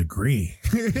long. I agree.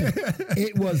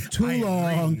 It was too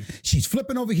long. Agree. She's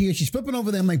flipping over here. She's flipping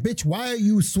over there. I'm like, bitch, why are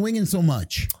you swinging so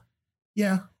much?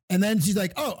 Yeah. And then she's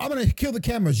like, oh, I'm going to kill the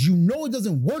cameras. You know it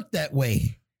doesn't work that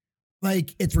way.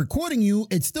 Like, it's recording you.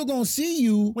 It's still going to see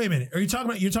you. Wait a minute. You're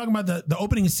talking about the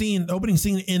opening scene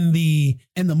in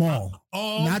the mall.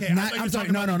 Okay. I'm sorry.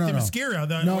 No.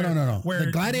 Themyscira. No. Where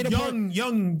the Gladiator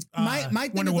young my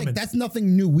thing Wonder is Woman. like, that's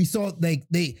nothing new. We saw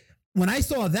when I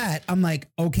saw that, I'm like,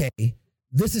 okay,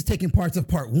 this is taking parts of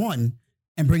part one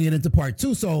and bringing it into part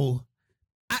two. So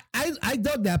I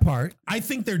dug that part. I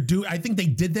think they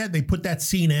did that. They put that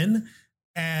scene in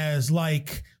as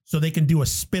like so they can do a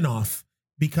spin-off,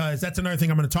 because that's another thing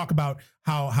I'm going to talk about,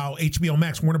 how HBO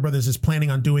Max, Warner Brothers, is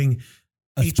planning on doing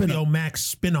HBO Max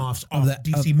spin-offs of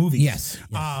DC movies. Yes.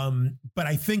 But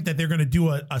I think that they're going to do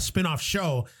a spin-off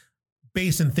show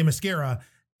based in Themyscira.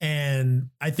 And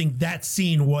I think that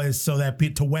scene was so that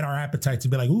to whet our appetites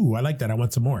and be like, ooh, I like that. I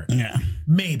want some more. Yeah.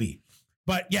 Maybe.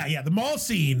 But yeah, the mall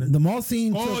scene.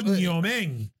 Oh,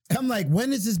 Meng. I'm like,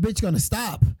 when is this bitch going to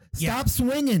stop? Stop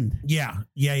swinging. Yeah.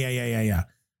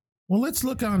 Well, let's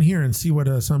look on here and see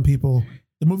what some people.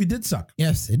 The movie did suck.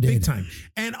 Yes, it did. Big time.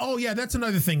 And that's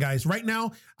another thing, guys. Right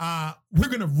now, we're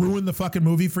going to ruin the fucking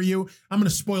movie for you. I'm going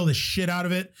to spoil the shit out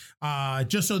of it.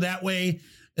 Just so that way,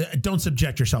 don't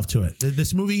subject yourself to it.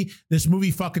 This movie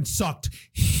fucking sucked.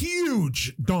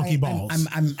 Huge donkey balls.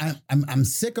 I'm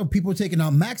sick of people taking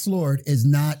out. Max Lord is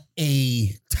not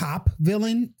a top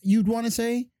villain, you'd want to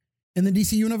say, in the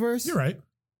DC universe. You're right.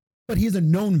 But he's a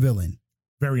known villain.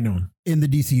 Very known. In the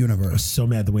DC universe. I was so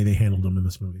mad the way they handled him in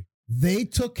this movie. they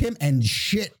took him and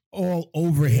shit all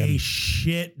over They him.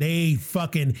 shit. They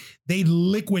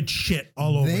liquid shit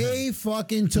all over him. They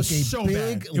fucking took a so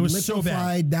big bad. It was so bad.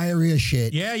 liquefied diarrhea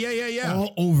shit Yeah.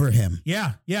 all over him.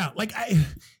 Yeah. Like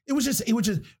it was just,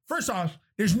 first off,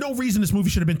 there's no reason this movie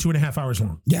should have been 2.5 hours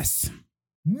long. Yes.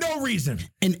 No reason.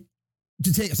 And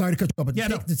to take, sorry to cut you off, but Yeah,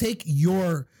 to take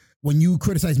your, when you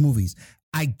criticize movies,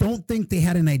 I don't think they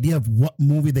had an idea of what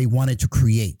movie they wanted to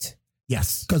create.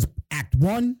 Yes. Because Act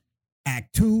 1,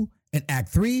 Act 2, and Act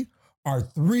 3 are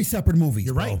 3 separate movies.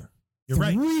 You're bro. right. You're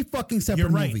right. 3 fucking separate You're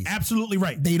right. movies. Absolutely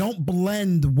right. They don't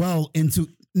blend well into,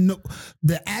 no,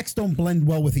 the acts don't blend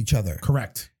well with each other.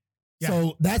 Correct. Yeah.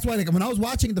 So that's why, like, when I was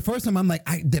watching it the first time, I'm like,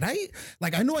 I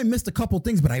know I missed a couple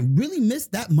things, but I really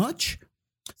missed that much.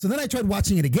 So then I tried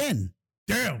watching it again.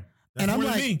 Damn. That's And I'm more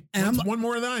than like- me. and That's I'm- one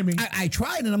more than I mean. I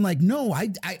tried and I'm like, no, I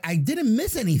didn't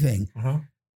miss anything. Uh-huh.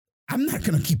 I'm not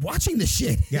gonna keep watching this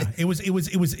shit. Yeah, it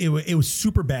was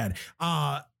super bad.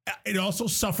 It also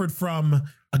suffered from,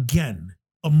 again,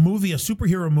 a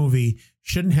superhero movie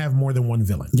shouldn't have more than one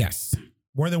villain, Yes.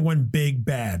 more than one big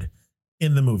bad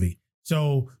in the movie.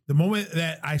 So the moment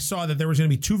that I saw that there was going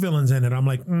to be 2 villains in it, I'm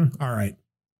like, all right,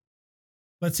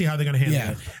 let's see how they're going to handle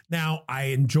Yeah. it. Now I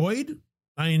enjoyed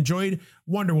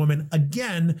Wonder Woman.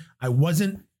 Again, I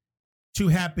wasn't too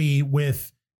happy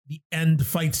with the end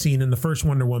fight scene in the first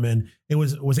Wonder Woman. It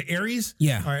was it Ares?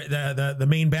 Yeah. All right, the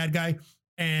main bad guy.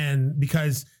 And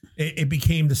because it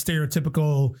became the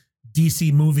stereotypical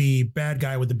DC movie bad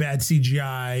guy with the bad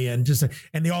CGI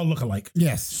and they all look alike.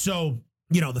 Yes. So,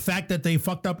 the fact that they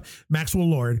fucked up Maxwell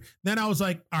Lord, then I was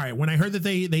like, all right, when I heard that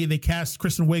they cast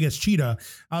Kristen Wiig as Cheetah,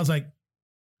 I was like,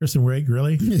 Kristen Wiig,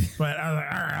 really? But I was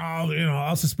like, all right,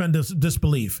 I'll suspend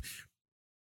disbelief.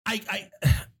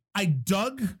 I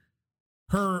dug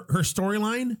her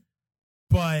storyline,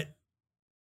 but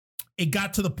it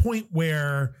got to the point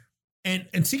where, and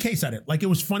CK said it, like, it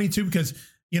was funny too, because,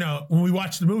 when we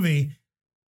watch the movie,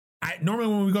 normally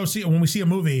when we see a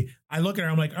movie, I look at her,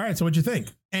 I'm like, all right, so what'd you think?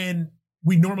 And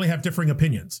we normally have differing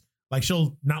opinions. Like,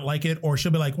 she'll not like it, or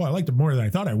she'll be like, well, I liked it more than I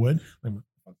thought I would. Like, what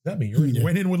does that mean? You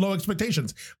went in with low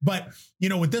expectations. But,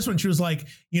 with this one, she was like,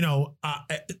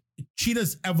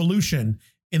 Cheetah's evolution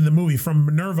in the movie from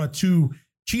Minerva to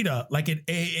Cheetah, like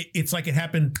it's like it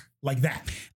happened like that.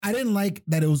 I didn't like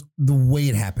that it was the way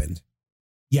it happened.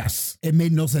 Yes. It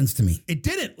made no sense to me. It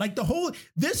didn't. Like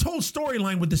this whole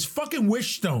storyline with this fucking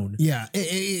wish stone. Yeah.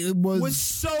 It was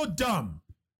so dumb.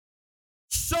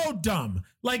 So dumb.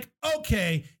 Like,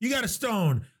 okay, you got a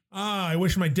stone. I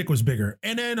wish my dick was bigger.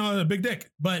 And then a big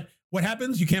dick. But what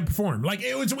happens? You can't perform. Like,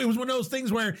 it was one of those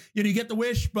things where, you get the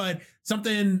wish, but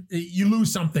you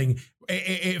lose something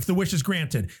if the wish is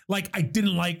granted. Like, I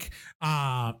didn't like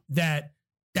that.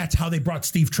 That's how they brought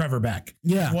Steve Trevor back.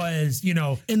 Yeah. Was,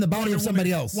 in the body Wonder of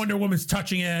somebody Woman, else. Wonder Woman's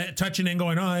touching and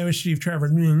going, oh, I wish Steve Trevor.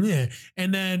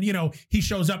 And then, he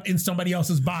shows up in somebody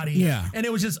else's body. Yeah. And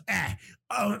it was just,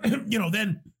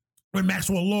 then when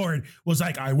Maxwell Lord was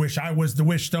like, I wish I was the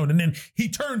wish stone. And then he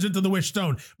turns into the wish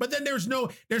stone. But then there's no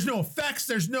effects.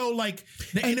 There's no like,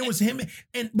 and it was him.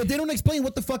 But they don't explain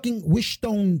what the fucking wish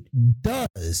stone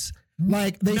does.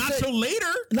 Like, they not said, till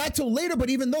later. but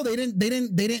even though they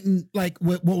didn't like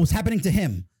what was happening to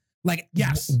him. Like,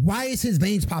 yes. Why is his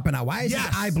veins popping out? Why is his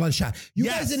eye bloodshot? You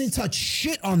guys didn't touch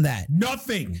shit on that.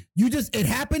 Nothing. It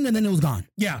happened and then it was gone.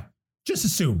 Yeah. Just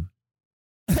assume.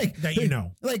 Like that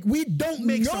like we don't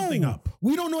make know. Something up.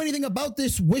 We don't know anything about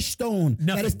this wish stone.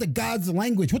 Nothing. That is the god's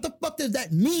language. What the fuck does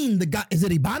that mean? The god, is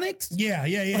it Ebonics? Yeah.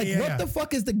 Like, what the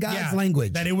fuck is the god's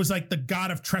language? That it was like the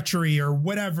god of treachery or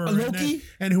whatever. Loki?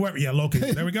 And whoever. Yeah, Loki.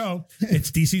 There we go.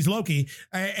 It's DC's Loki.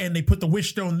 And they put the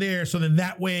wish stone there. So then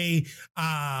that way,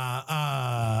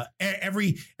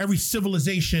 every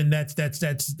civilization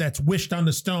that's wished on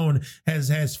the stone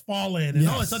has fallen and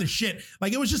all this other shit.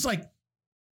 Like, it was just like,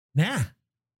 nah,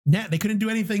 they couldn't do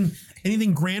anything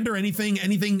grander,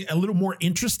 anything a little more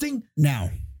interesting.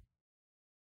 Now,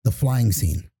 the flying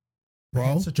scene,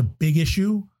 bro. Such a big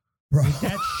issue, bro. Like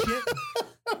that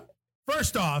shit.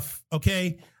 First off,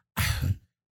 okay,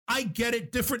 I get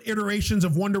it. Different iterations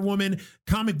of Wonder Woman,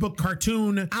 comic book,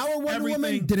 cartoon. Our Wonder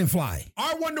Woman didn't fly.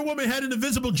 Our Wonder Woman had an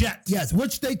invisible jet. Yes,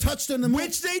 which they touched in the movie.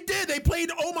 Which they did. They played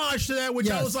homage to that, which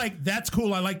I was like, that's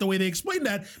cool. I like the way they explained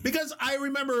that. Because I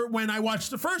remember when I watched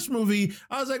the first movie,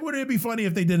 I was like, wouldn't it be funny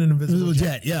if they did an invisible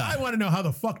jet? Yeah. I want to know how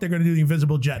the fuck they're going to do the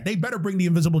invisible jet. They better bring the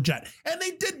invisible jet. And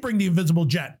they did bring the invisible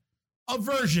jet. A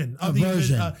version of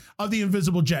the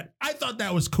invisible jet. I thought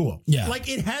that was cool. Yeah. Like,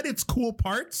 it had its cool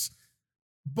parts.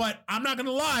 But I'm not going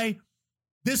to lie,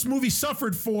 this movie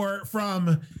suffered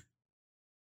from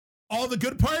all the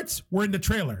good parts were in the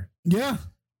trailer. Yeah.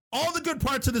 All the good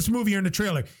parts of this movie are in the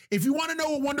trailer. If you want to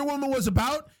know what Wonder Woman was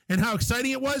about and how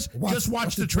exciting it was, just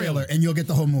watch the trailer. And you'll get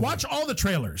the whole movie. Watch all the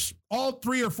trailers, all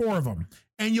 3 or 4 of them,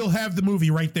 and you'll have the movie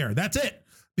right there. That's it.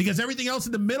 Because everything else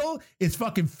in the middle is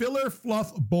fucking filler,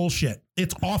 fluff, bullshit.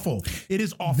 It's awful. It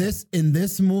is awful. In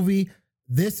this movie,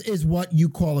 this is what you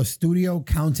call a studio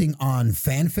counting on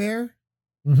fanfare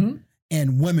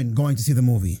and women going to see the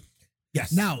movie.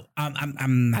 Yes. Now,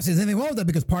 I'm not saying anything wrong with that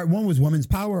because part 1 was women's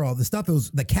power, all the stuff.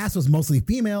 The cast was mostly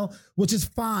female, which is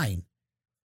fine.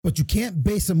 But you can't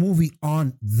base a movie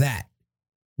on that.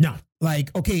 No.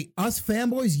 Like, okay, us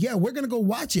fanboys, yeah, we're going to go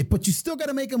watch it, but you still got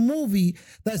to make a movie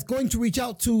that's going to reach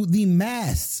out to the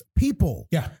mass people.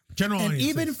 Yeah. General audiences.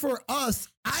 Even for us,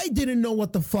 I didn't know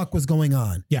what the fuck was going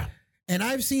on. Yeah. And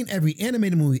I've seen every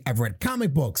animated movie. I've read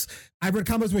comic books. I've read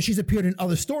comics where she's appeared in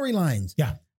other storylines.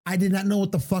 Yeah. I did not know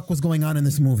what the fuck was going on in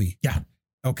this movie. Yeah.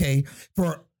 Okay.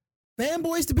 For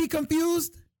fanboys to be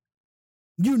confused,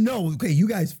 okay, you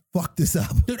guys fucked this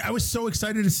up. Dude, I was so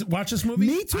excited to watch this movie.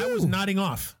 Me too. I was nodding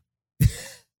off.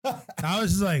 I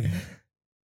was just like...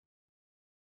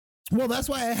 Well, that's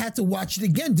why I had to watch it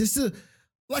again, just to,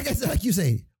 like I said, like you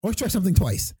say, always try something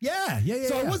twice. Yeah.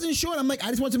 So I wasn't sure. I'm like, I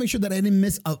just wanted to make sure that I didn't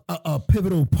miss a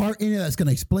pivotal part in it that's going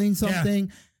to explain something.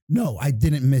 Yeah. No, I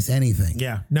didn't miss anything.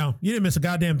 Yeah, no, you didn't miss a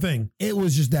goddamn thing. It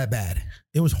was just that bad.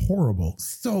 It was horrible.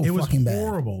 It was fucking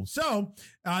horrible. Bad. So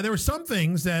there were some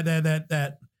things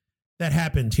that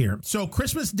happened here. So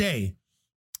Christmas Day,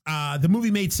 the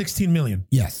movie made $16 million.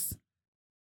 Yes.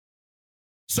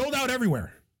 Sold out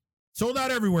everywhere.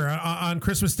 On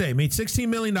Christmas Day. Made $16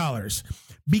 million.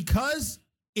 Because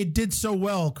it did so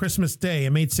well Christmas Day,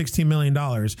 it made $16 million.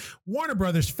 Warner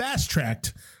Brothers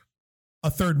fast-tracked a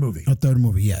third movie.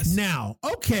 Yes. Now,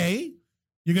 okay,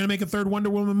 you're going to make a third Wonder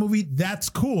Woman movie. That's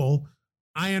cool.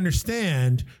 I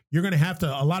understand you're going to have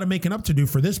a lot of making up to do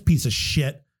for this piece of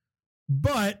shit.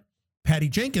 But Patty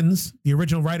Jenkins, the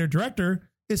original writer-director,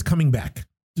 is coming back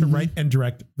to write and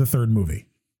direct the third movie.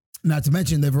 Not to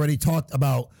mention, they've already talked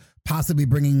about possibly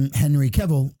bringing Henry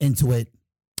Cavill into it.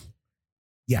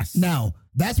 Yes. Now,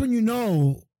 that's when you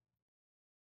know...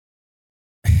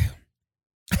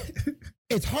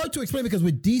 It's hard to explain because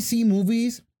with DC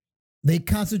movies, they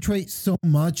concentrate so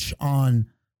much on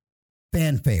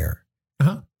fanfare.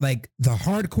 Like the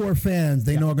hardcore fans,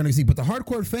 they know are going to see, but the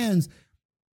hardcore fans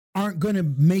aren't going to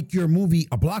make your movie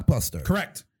a blockbuster.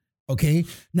 Correct. Okay.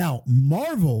 Now,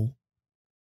 Marvel,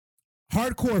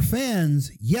 hardcore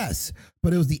fans, yes,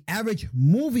 but it was the average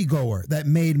moviegoer that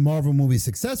made Marvel movies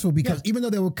successful because even though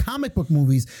they were comic book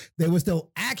movies, they were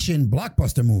still action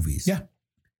blockbuster movies. Yeah.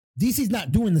 DC's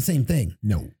not doing the same thing.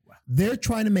 No. They're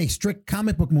trying to make strict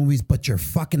comic book movies, but you're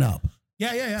fucking up.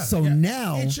 Yeah. So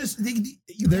now it's just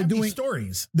they're doing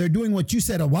stories. They're doing what you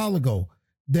said a while ago.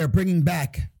 They're bringing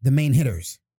back the main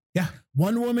hitters. Yeah.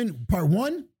 Wonder Woman Part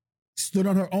 1 stood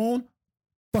on her own.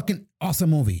 Fucking awesome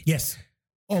movie. Yes.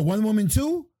 Oh, Wonder Woman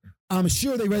 2? I'm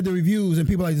sure they read the reviews and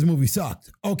people like this movie sucked.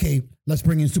 Okay, let's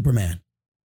bring in Superman.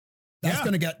 That's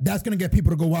gonna get people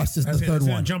to go watch the third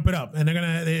one. Jump it up, and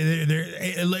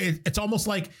it's almost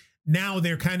like now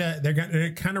they're kind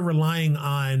of relying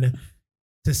on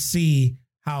to see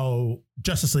how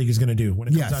Justice League is going to do when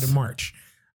it comes out in March,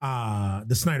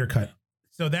 the Snyder Cut.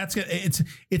 So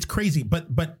it's crazy,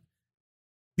 but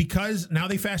because now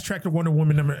they fast tracked a Wonder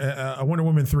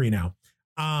Woman 3 now.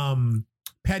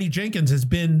 Patty Jenkins has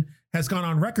gone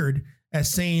on record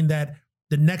as saying that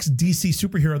the next DC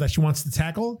superhero that she wants to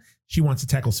tackle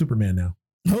Superman now.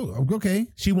 Oh, okay.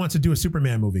 She wants to do a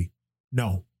Superman movie.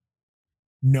 No,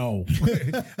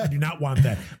 I do not want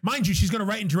that. Mind you, she's going to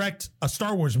write and direct a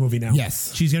Star Wars movie now.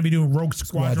 Yes. She's going to be doing Rogue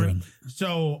Squadron.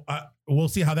 So we'll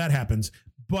see how that happens.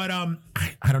 But I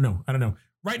don't know.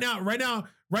 Right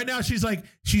now, she's like,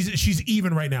 she's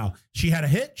even right now. She had a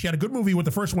hit. She had a good movie with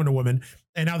the first Wonder Woman.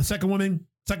 And now the second one,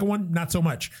 not so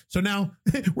much. So now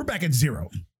we're back at zero.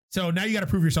 So now you got to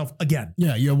prove yourself again.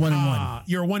 Yeah, you're 1-1.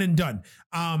 You're 1 and done.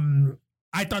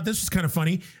 I thought this was kind of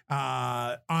funny.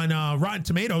 On Rotten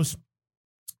Tomatoes,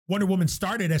 Wonder Woman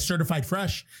started as certified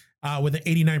fresh with an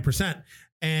 89%.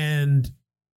 And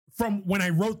from when I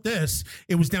wrote this,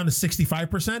 it was down to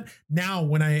 65%. Now,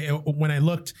 when I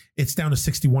looked, it's down to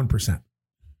 61%.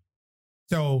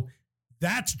 So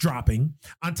that's dropping.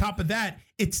 On top of that,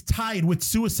 it's tied with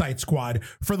Suicide Squad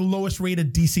for the lowest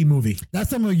rated DC movie. That's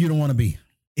somewhere you don't want to be.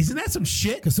 Isn't that some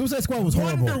shit? Because Suicide Squad was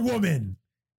horrible. Wonder Woman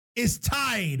is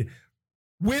tied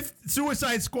with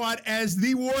Suicide Squad as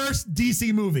the worst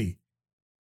DC movie.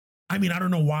 I mean, I don't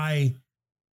know why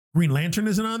Green Lantern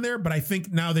isn't on there, but I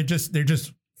think now they're just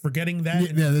forgetting that.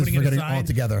 Yeah, they're putting forgetting it aside,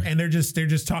 altogether. And they're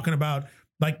just talking about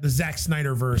like the Zack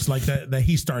Snyder verse, like that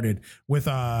he started with.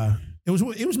 It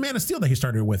was Man of Steel that he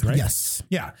started with, right? Yes.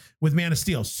 Yeah, with Man of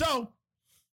Steel. So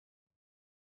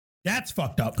that's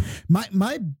fucked up.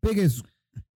 My biggest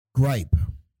gripe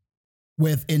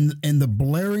with in the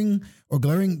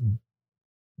glaring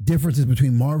differences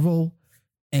between Marvel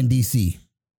and DC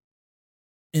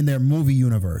in their movie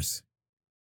universe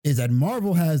is that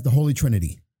Marvel has the Holy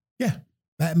Trinity. Yeah.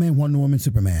 Batman, Wonder Woman,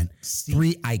 Superman.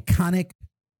 Three iconic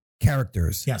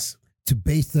characters. Yes. To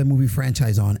base their movie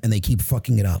franchise on, and they keep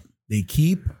fucking it up. They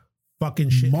keep fucking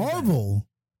shit. Marvel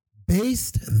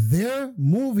based their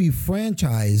movie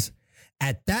franchise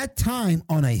at that time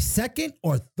on a second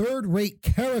or third rate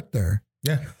character.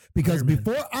 Yeah. Because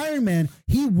before Iron Man,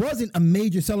 he wasn't a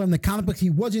major seller in the comic books. He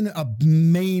wasn't a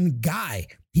main guy.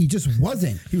 He just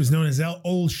wasn't. He was known as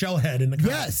old Shellhead in the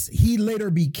comics. Yes, he later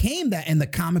became that in the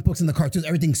comic books and the cartoons.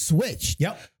 Everything switched.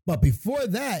 Yep. But before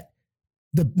that,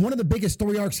 one of the biggest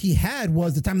story arcs he had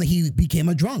was the time that he became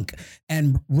a drunk,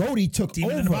 and Rhodey took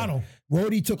Demon in a bottle.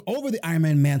 Rhodey took over the Iron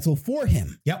Man mantle for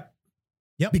him. Yep.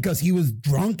 Because he was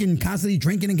drunk and constantly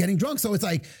drinking and getting drunk. So it's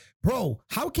like, bro,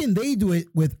 how can they do it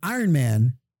with Iron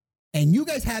Man? And you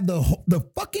guys had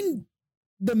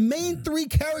the main three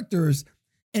characters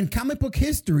in comic book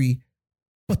history,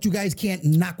 but you guys can't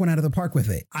knock one out of the park with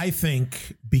it. I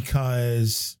think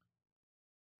because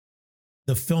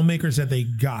the filmmakers that they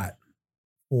got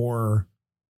for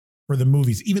the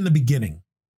movies, even the beginning,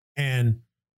 and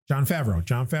Jon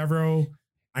Favreau,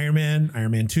 Iron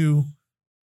Man 2,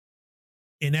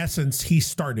 in essence, he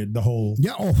started the whole.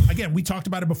 Yeah. Oh. Again, we talked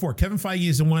about it before. Kevin Feige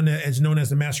is the one that is known as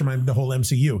the mastermind of the whole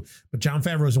MCU, but Jon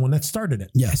Favreau is the one that started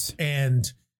it. Yes.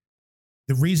 And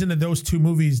the reason that those two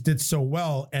movies did so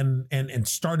well and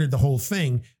started the whole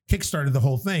thing, kickstarted the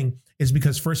whole thing, is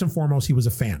because first and foremost, he was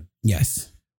a fan.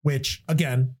 Yes. Which,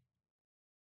 again,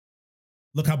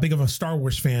 look how big of a Star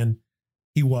Wars fan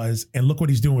he was, and look what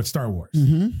he's doing with Star Wars,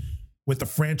 with the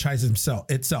franchise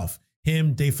itself.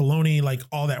 Him, Dave Filoni, like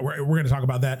all that. We're going to talk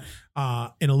about that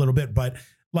in a little bit, but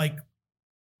like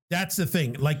that's the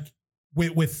thing. Like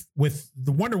with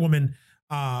the Wonder Woman,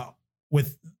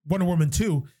 with Wonder Woman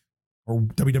 2 or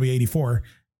WW 84,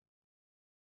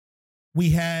 we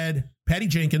had Patty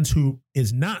Jenkins, who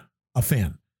is not a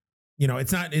fan. You know,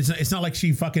 it's not like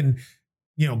she fucking,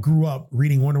 grew up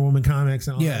reading Wonder Woman comics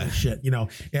and all that shit.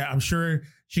 Yeah, I'm sure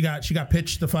she got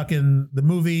pitched the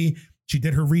movie. She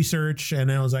did her research,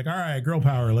 and I was like, all right, girl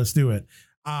power, let's do it.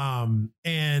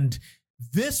 And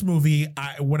this movie,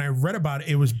 when I read about it,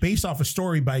 it was based off a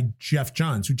story by Jeff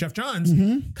Johns,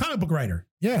 comic book writer.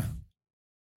 Yeah.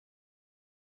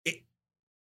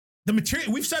 The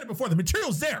material, we've said it before, the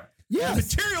material's there. Yes.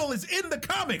 The material is in the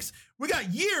comics. We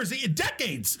got years,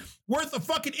 decades worth of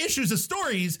fucking issues of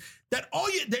stories that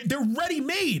they're ready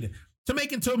made to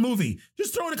make into a movie.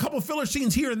 Just throw in a couple filler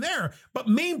scenes here and there, but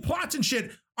main plots and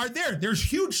shit are there. There's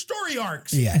huge story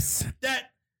arcs. Yes.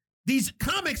 That these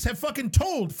comics have fucking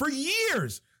told for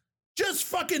years.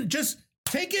 Just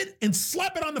take it and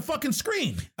slap it on the fucking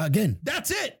screen. Again.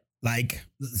 That's it. Like,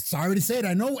 sorry to say it.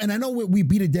 I know we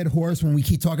beat a dead horse when we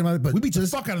keep talking about it, but we beat the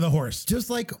fuck out of the horse.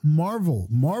 Just like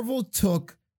Marvel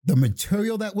took the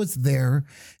material that was there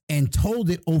and told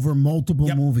it over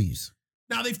multiple movies.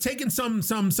 Now they've taken some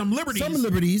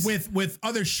liberties with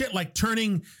other shit, like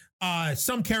turning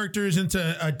some characters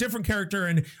into a different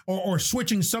character or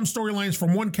switching some storylines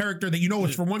from one character that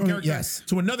is from one character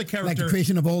to another character. Like the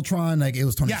creation of Ultron, like it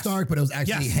was Tony Stark, but it was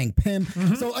actually Hank Pym.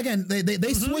 So again,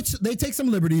 they switch, they take some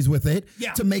liberties with it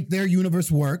to make their universe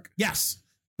work. Yes.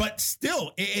 But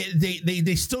still,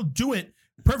 they still do it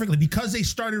perfectly because they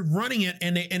started running it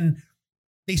and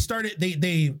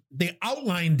they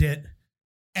outlined it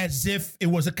as if it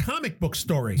was a comic book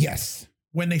story. Yes.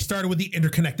 When they started with the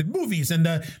interconnected movies and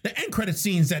the end credit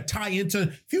scenes that tie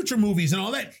into future movies and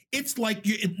all that, it's like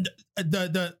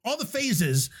all the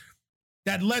phases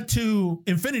that led to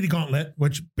Infinity Gauntlet,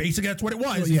 which basically that's what it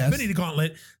was, Infinity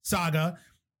Gauntlet saga.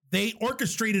 They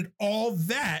orchestrated all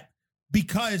that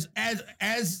because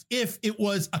as if it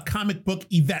was a comic book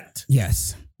event.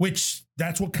 Yes. Which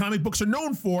that's what comic books are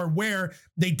known for, where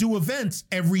they do events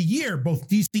every year, both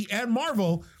DC and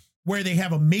Marvel, where they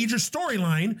have a major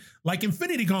storyline like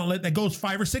Infinity Gauntlet that goes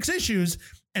 5 or 6 issues,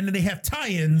 and then they have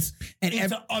tie-ins and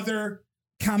into other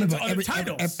comic book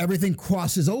titles. Everything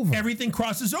crosses over. Everything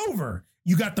crosses over.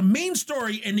 You got the main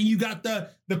story, and then you got the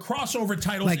crossover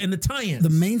titles and the tie-ins. The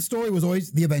main story was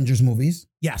always the Avengers movies.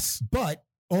 Yes. But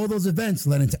all those events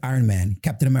led into Iron Man,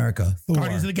 Captain America, Thor,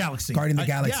 Guardians of the Galaxy.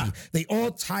 They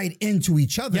all tied into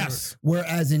each other. Yes.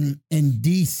 Whereas in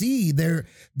DC,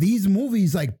 these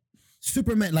movies, like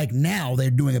Superman, like now they're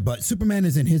doing it, but Superman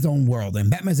is in his own world and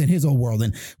Batman's in his own world.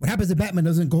 And what happens to Batman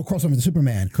doesn't go cross over into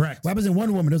Superman. Correct. What happens in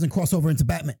Wonder Woman doesn't cross over into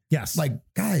Batman. Yes. Like,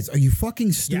 guys, are you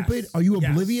fucking stupid? Yes. Are you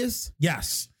Yes. oblivious?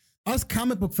 Yes. Us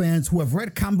comic book fans who have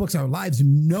read comic books our lives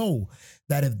know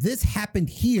that if this happened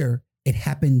here, it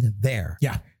happened there.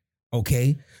 Yeah.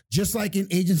 Okay. Just like in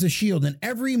Agents of S.H.I.E.L.D. and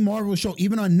every Marvel show,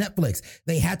 even on Netflix,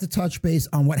 they had to touch base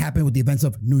on what happened with the events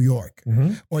of New York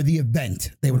or the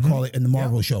event, they would call it in the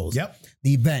Marvel shows. Yep.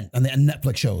 The event on the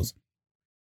Netflix shows.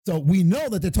 So we know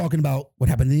that they're talking about what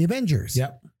happened in the Avengers.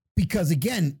 Yep. Because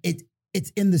again,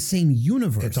 it's in the same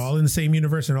universe. It's all in the same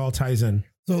universe and it all ties in.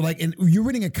 So like, you're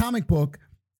reading a comic book,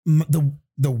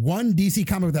 the one DC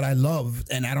comic that I love,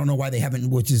 and I don't know why they haven't,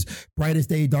 which is Brightest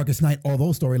Day, Darkest Night, all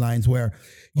those storylines where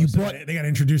you brought. They got to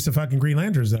introduce the fucking Green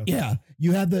Lanterns though. Yeah,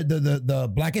 you had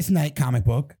the Blackest Night comic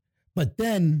book, but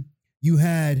then you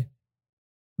had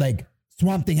like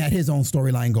Swamp Thing had his own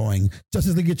storyline going.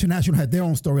 Justice League International had their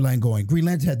own storyline going. Green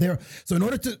Lantern had their. So in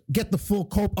order to get the full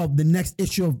scope of the next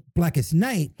issue of Blackest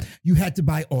Night, you had to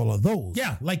buy all of those.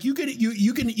 Yeah, like you can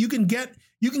get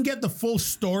the full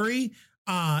story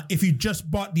if you just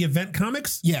bought the event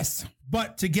comics. Yes.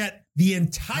 But to get the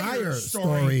entire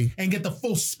story and get the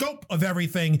full scope of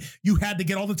everything, you had to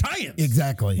get all the tie-ins.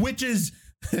 Exactly. Which is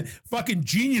fucking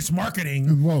genius marketing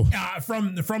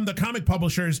from the comic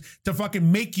publishers to fucking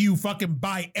make you fucking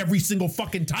buy every single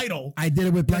fucking title. I did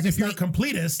it with Blackest Night, if you're a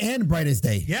completist, and Brightest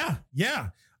Day. Yeah,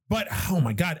 yeah. But oh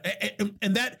my god,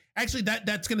 and that actually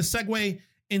that's going to segue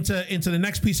into the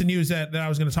next piece of news that I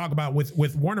was going to talk about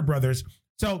with Warner Brothers.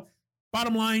 So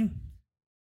bottom line,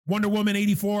 Wonder Woman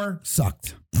 84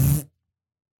 sucked.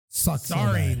 Sucked.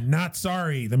 Sorry, so not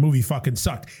sorry. The movie fucking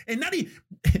sucked. And not even.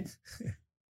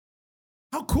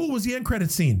 How cool was the end credit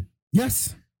scene?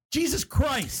 Yes. Jesus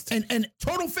Christ. And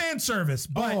total fan service.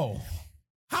 But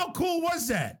how cool was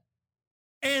that?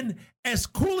 And as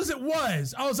cool as it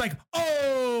was, I was like,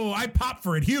 oh, I popped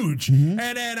for it huge. And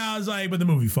then I was like, but the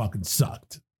movie fucking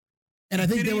sucked. And I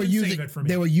think they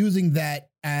were using that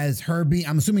as her being.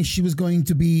 I'm assuming she was going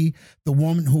to be the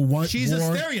woman who won. She's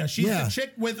Asteria. She's the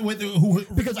chick with who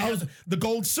because I was the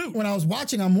gold suit. When I was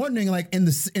watching, I'm wondering, like in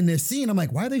this scene, I'm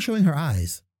like, why are they showing her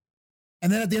eyes?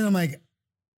 And then at the end, I'm like,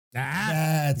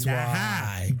 that's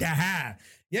why.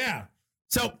 Yeah.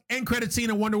 So end credit scene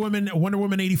of Wonder Woman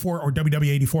 84 or WW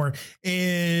 84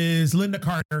 is Linda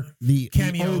Carter, the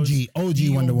cameos, OG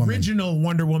Wonder Woman, original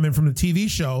Wonder Woman from the TV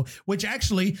show, which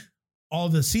actually all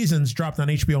the seasons dropped on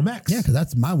HBO Max. Yeah, because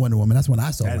that's my Wonder Woman. That's when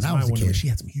I saw when I was a kid. She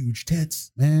had some huge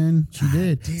tits. Man, she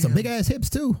did. Damn. Some big ass hips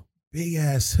too. Big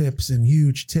ass hips and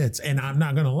huge tits. And I'm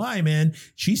not gonna lie, man.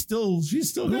 She still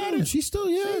got it. She still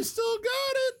got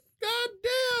it. God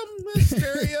damn,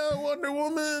 Hysteria, Wonder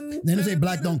Woman. Then they say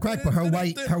black don't crack, but her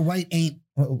white ain't.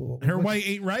 Her white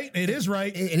ain't right. It is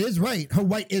right. It is right. Her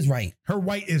white is right. Her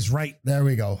white is right. There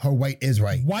we go. Her white is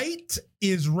right. White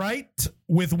is right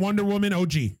with Wonder Woman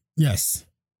OG. Yes.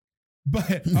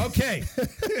 But okay.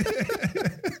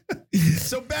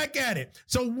 So back at it.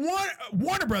 So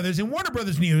Warner Brothers, in Warner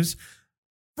Brothers news,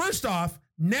 first off,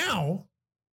 now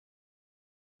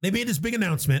they made this big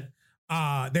announcement.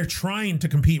 They're trying to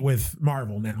compete with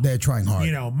Marvel now. They're trying hard.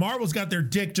 You know, Marvel's got their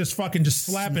dick just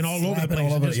slapping all over the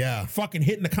place. Fucking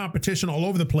hitting the competition all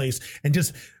over the place. And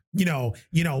just, you know,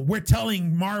 we're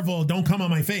telling Marvel, don't come on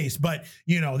my face. But,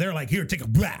 you know, they're like, here, take a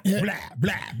blah, blah,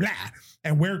 blah, blah.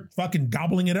 And we're fucking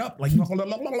gobbling it up like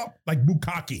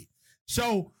bukkake.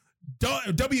 So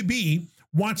WB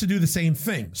wants to do the same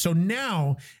thing. So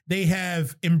now they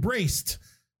have embraced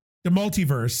the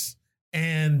multiverse.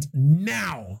 And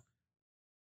now,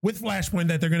 with Flashpoint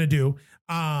that they're going to do,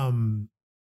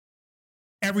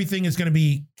 everything is going to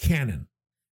be canon.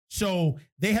 So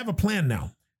they have a plan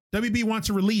now. WB wants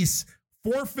to release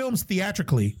 4 films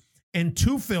theatrically and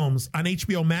 2 films on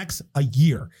HBO Max a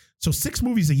year. So 6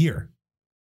 movies a year.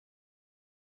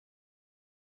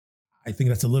 I think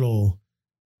that's a little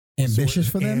ambitious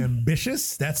for them.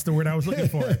 Ambitious. That's the word I was looking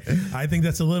for. I think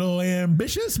that's a little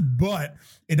ambitious, but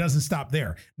it doesn't stop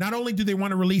there. Not only do they want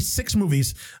to release 6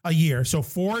 movies a year, so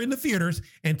 4 in the theaters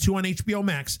and 2 on HBO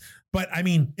Max, but I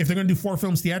mean, if they're going to do 4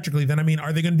 films theatrically, then I mean,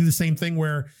 are they going to do the same thing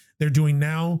where they're doing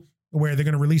now, where they're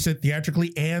going to release it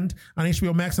theatrically and on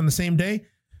HBO Max on the same day?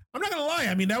 I'm not going to lie.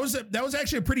 I mean, that was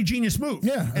actually a pretty genius move.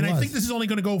 Yeah. And I think this is only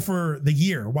going to go for the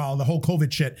year while the whole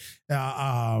COVID shit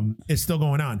is still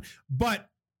going on. But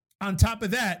on top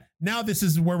of that, now this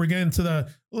is where we're getting to a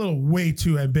little way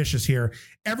too ambitious here.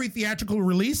 Every theatrical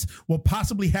release will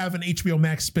possibly have an HBO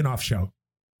Max spinoff show.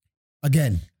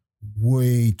 Again,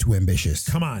 way too ambitious.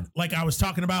 Come on. Like I was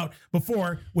talking about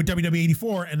before with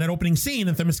WW84 and that opening scene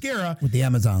in Themyscira. With the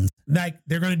Amazons. Like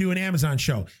they're going to do an Amazon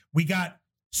show. We got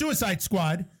Suicide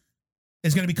Squad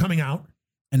is going to be coming out.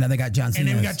 And then they got John Cena. And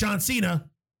then we got John Cena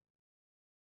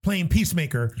playing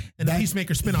Peacemaker and the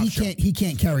Peacemaker spinoff show. He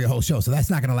can't carry a whole show, so that's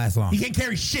not going to last long. He can't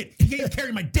carry shit. He can't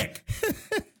carry my dick.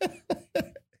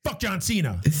 Fuck John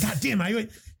Cena. God damn, God,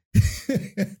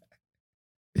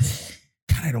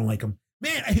 I don't like him.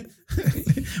 Man,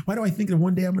 why do I think that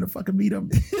one day I'm going to fucking meet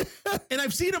him? And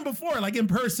I've seen him before, like in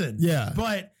person. Yeah.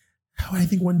 But I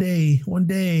think one day,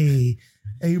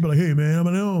 hey, you'll be like, hey, man, I'm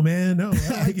like, no, man, no,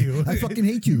 I like you. I fucking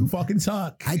hate you. You fucking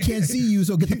suck. I can't see you,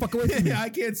 so get the fuck away from me. I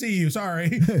can't see you.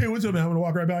 Sorry. Hey, what's up, man? I'm going to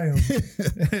walk right by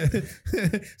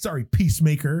him. Sorry,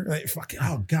 Peacemaker. Like, fucking,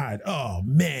 oh, God. Oh,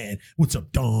 man. What's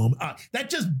up, Dom? That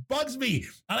just bugs me.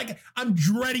 I'm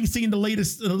dreading seeing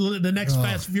the next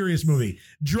Fast Furious movie.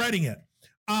 Dreading it.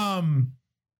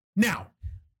 Now,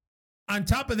 on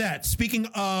top of that, speaking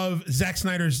of Zack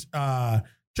Snyder's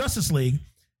Justice League,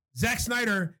 Zack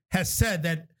Snyder has said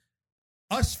that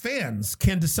us fans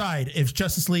can decide if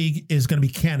Justice League is going to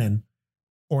be canon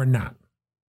or not.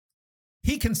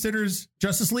 He considers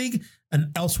Justice League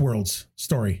an Elseworlds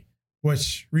story,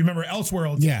 which, remember,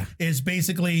 Elseworlds is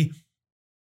basically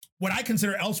what I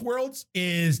consider Elseworlds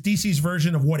is DC's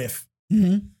version of What If.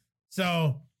 Mm-hmm.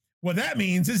 So what that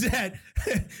means is that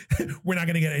we're not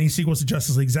going to get any sequels to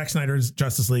Justice League, Zack Snyder's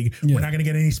Justice League. Yeah. We're not going to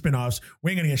get any spinoffs.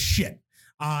 We ain't going to get shit.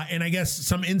 And I guess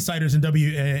some insiders in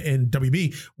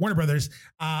WB, Warner Brothers,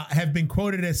 have been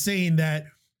quoted as saying that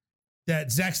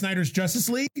Zack Snyder's Justice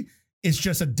League is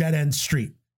just a dead end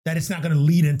street, that it's not going to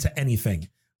lead into anything.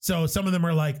 So some of them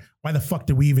are like, why the fuck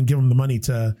did we even give him the money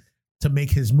to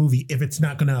make his movie if it's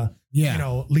not going to,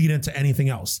 lead into anything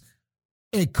else?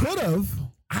 It could have.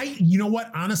 You know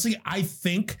what? Honestly, I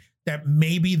think that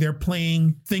maybe they're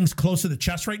playing things close to the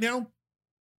chest right now.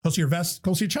 Close to your vest,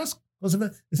 close to your chest. Is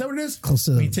that what it is? Close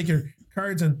to you take your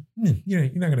cards and you're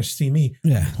not going to see me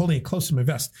holding it close to my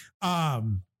vest. I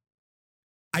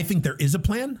think there is a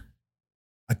plan,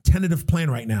 a tentative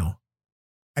plan right now.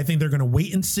 I think they're going to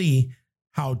wait and see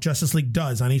how Justice League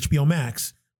does on HBO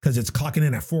Max because it's clocking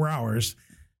in at 4 hours.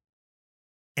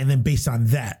 And then based on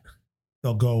that,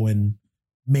 they'll go and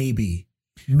maybe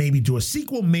do a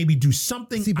sequel, maybe do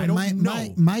something. See, but I don't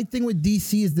know. My thing with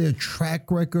DC is their track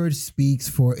record speaks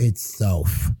for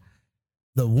itself.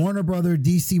 The Warner Brother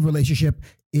DC relationship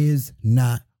is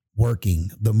not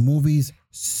working. The movies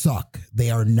suck.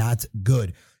 They are not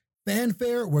good.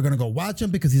 Fanfare, we're going to go watch them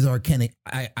because these are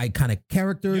iconic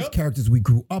characters, characters we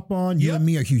grew up on. You and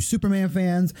me are huge Superman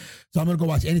fans. So I'm going to go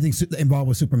watch anything involved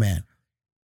with Superman.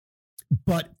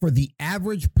 But for the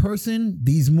average person,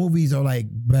 these movies are like,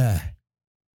 bah.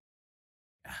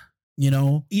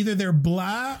 Either they're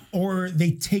blah or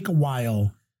they take a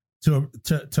while to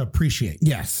appreciate.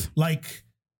 Yes. Like,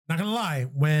 not gonna lie,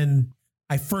 when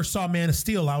I first saw Man of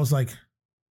Steel, I was like,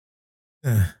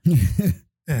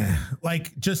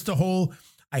 like just the whole,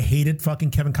 I hated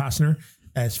fucking Kevin Costner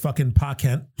as fucking Pa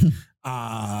Kent.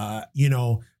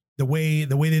 The way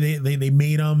they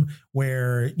made him,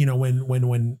 where,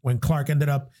 when Clark ended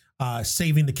up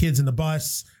saving the kids in the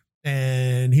bus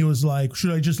and he was like,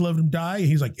 should I just let him die? And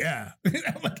he's like, yeah.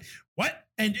 I'm like, what?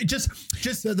 And it just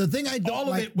the thing I don't all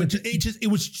like, of it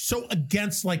was so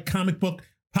against like comic book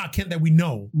Pa Kent that we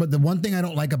know. But the one thing I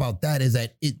don't like about that is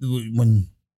that when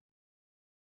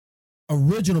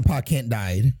original Pa Kent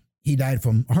died, he died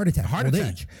from a heart attack.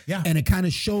 Age. Yeah. And it kind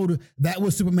of showed that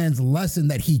was Superman's lesson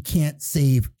that he can't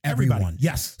save everyone. Everybody.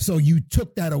 Yes. So you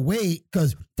took that away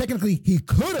because technically he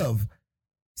could have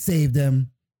saved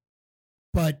them,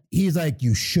 but he's like,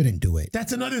 you shouldn't do it.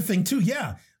 That's another thing too.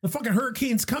 Yeah. The fucking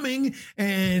hurricane's coming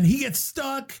and he gets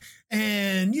stuck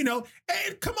and,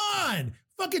 hey, come on.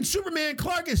 Fucking Superman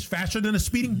Clark is faster than a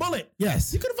speeding bullet.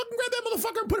 Yes. You could have fucking grabbed that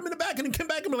motherfucker and put him in the back and then come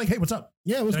back and be like, hey, what's up?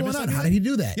 Yeah, what's going on? How did he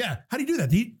do that? Yeah. How did he do that?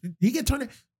 Did he get turned?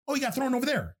 Oh, he got thrown over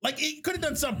there. Like, he could have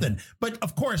done something. But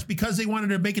of course, because they wanted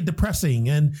to make it depressing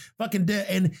and fucking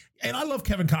and I love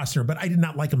Kevin Costner, but I did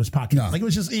not like him as Pocket. No. Like, it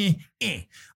was just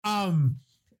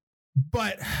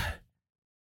but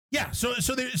yeah, so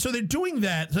they're doing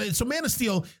that. So Man of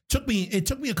Steel took me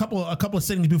a couple of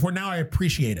sittings before now I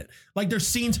appreciate it. Like, there's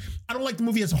scenes, I don't like the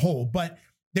movie as a whole, but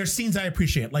there's scenes I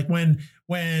appreciate. Like when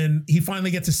he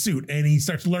finally gets a suit and he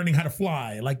starts learning how to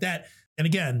fly like that. And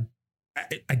again,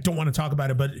 I don't want to talk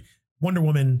about it, but Wonder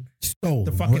Woman stole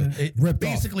the fucking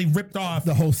ripped off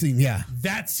the whole scene. Yeah.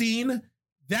 That scene.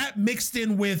 That mixed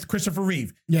in with Christopher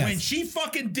Reeve. Yes. When she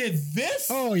fucking did this.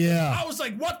 Oh, yeah. I was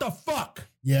like, what the fuck?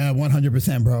 Yeah,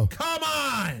 100%, bro. Come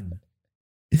on.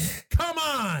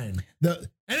 And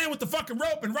then with the fucking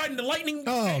rope and riding the lightning.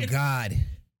 Oh, God.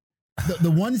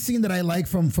 The one scene that I like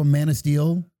from Man of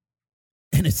Steel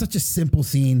And it's such a simple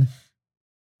scene.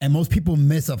 And most people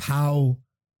miss of how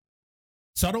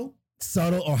Subtle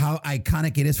or how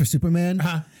iconic it is for Superman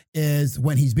is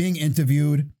when he's being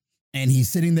interviewed and he's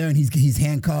sitting there and he's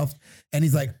handcuffed and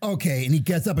he's like, okay. And he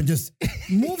gets up and just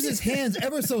moves his hands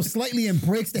ever so slightly and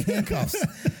breaks the handcuffs.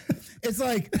 It's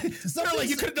like, like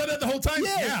you could have done that the whole time.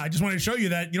 Yeah. Yeah, I just wanted to show you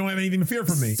that you don't have anything to fear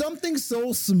from me. Something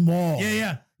so small.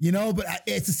 Yeah. You know, but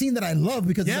it's a scene that I love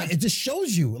because it's like, it just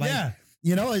shows you. Like,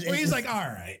 you know, he's like, all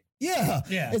right. Yeah.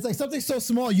 Yeah. It's like something so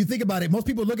small. You think about it. Most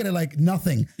people look at it like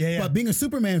nothing. Yeah. But being a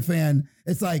Superman fan,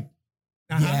 it's like,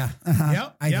 I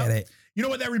get it. You know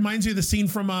what that reminds you of? The scene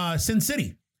from Sin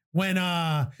City when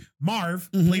Marv,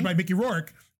 played by Mickey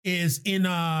Rourke, is in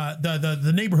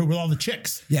the neighborhood with all the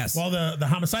chicks. Yes. All the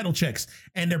homicidal chicks.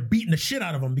 And they're beating the shit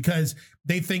out of him because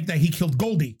they think that he killed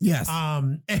Goldie. Yes.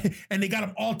 And they got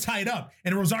him all tied up.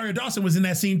 And Rosario Dawson was in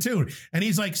that scene too. And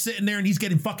he's like sitting there and he's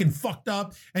getting fucking fucked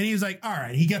up. And he's like, all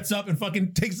right. He gets up and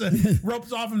fucking takes the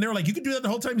ropes off him. They're like, you can do that the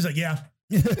whole time? He's like, yeah.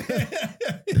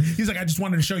 He's like, I just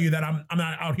wanted to show you that I'm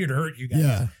not out here to hurt you guys.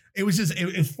 Yeah. It was just,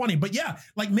 it was funny. But yeah,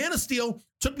 like Man of Steel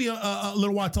took me a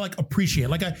little while to like appreciate.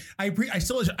 Like I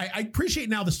appreciate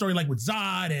now the story like with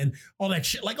Zod and all that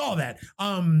shit, like all that.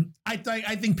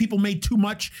 I think people made too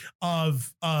much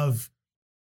of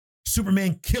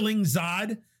Superman killing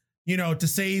Zod, you know, to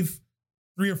save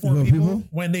 3 or 4 people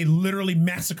when they literally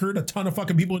massacred a ton of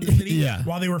fucking people in the city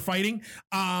while they were fighting.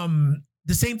 The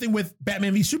same thing with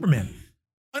Batman v Superman.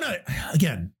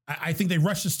 Again, I think they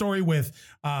rushed the story with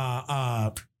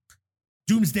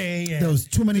Doomsday. And there was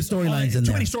too many storylines in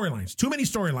there. Too many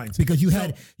storylines. Because you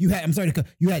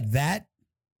had that.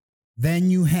 Then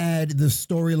you had the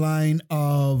storyline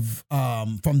of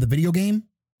from the video game.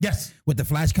 Yes. With the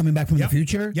Flash coming back from the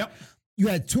future. Yep. You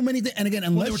had too many and again,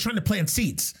 unless they were trying to plant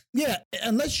seeds. Yeah.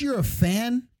 Unless you're a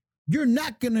fan, you're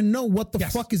not going to know what the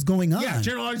fuck is going on. Yeah,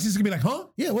 general audience is going to be like, huh?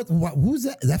 Yeah, what who's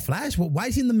that? Is that Flash? Why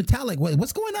is he in the metallic?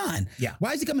 What's going on? Yeah.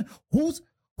 Why is he coming? Who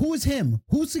is him?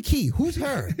 Who's the key? Who's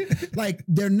her? Like,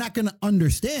 they're not going to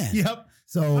understand. Yep.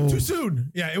 So I'm too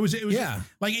soon. Yeah, it was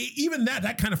like even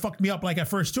that kind of fucked me up like at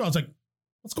first too. I was like,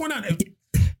 what's going on?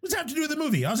 What's that have to do with the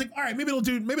movie? I was like, all right, maybe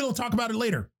they'll talk about it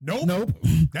later. Nope.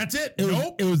 That's it.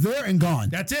 It was there and gone.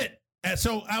 That's it. And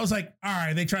so I was like, all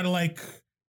right, they trying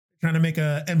to make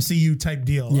a MCU type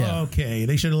deal. Yeah. Okay.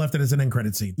 They should have left it as an end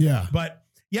credit scene. Yeah. But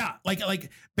yeah, like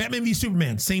Batman v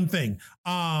Superman, same thing.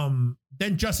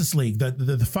 Then Justice League,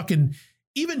 the fucking,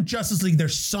 even Justice League,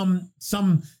 there's some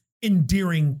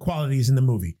endearing qualities in the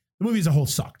movie. The movie as a whole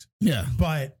sucked. Yeah.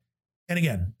 But, and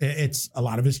again, it's a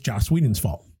lot of it's Joss Whedon's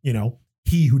fault, you know,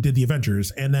 he who did the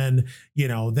Avengers. And then, you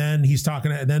know, then he's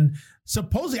talking, and then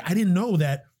supposedly I didn't know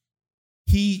that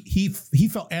he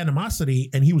felt animosity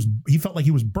and he felt like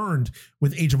he was burned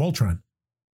with Age of Ultron.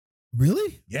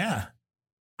 Really? Yeah.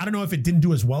 I don't know if it didn't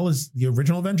do as well as the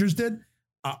original Avengers did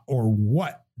or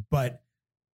what, but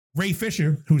Ray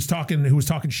Fisher, who was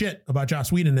talking shit about Joss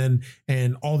Whedon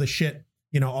and all the shit,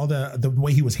 you know, all the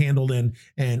way he was handled and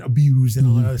abused and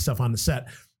all that other stuff on the set,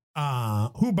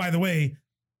 who, by the way,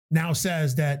 now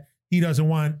says that he doesn't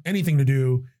want anything to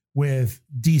do with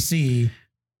DC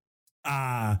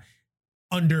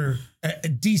under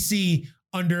DC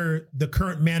under the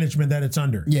current management that it's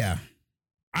under. Yeah.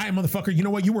 All right, motherfucker, you know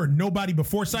what? You were a nobody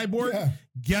before Cyborg. Yeah.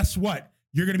 Guess what?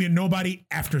 You're going to be a nobody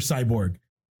after Cyborg.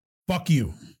 Fuck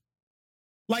you.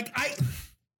 Like,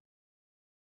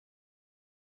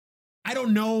 I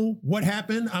don't know what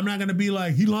happened. I'm not going to be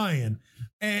like, he lying.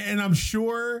 And I'm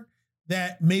sure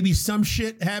that maybe some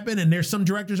shit happened and there's some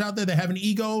directors out there that have an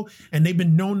ego and they've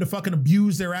been known to fucking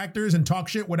abuse their actors and talk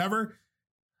shit, whatever.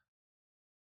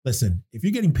 Listen, if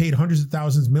you're getting paid hundreds of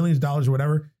thousands, millions of dollars or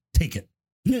whatever, take it.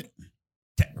 I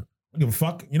don't give a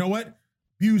fuck. You know what?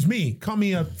 Abuse me. Call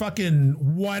me a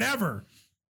fucking whatever.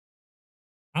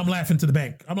 I'm laughing to the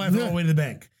bank. I'm laughing all the way to the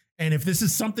bank. And if this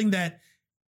is something that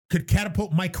could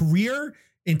catapult my career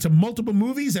into multiple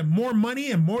movies and more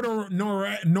money and more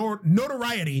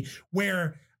notoriety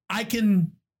where I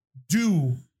can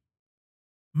do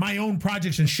my own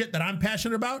projects and shit that I'm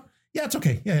passionate about, yeah, it's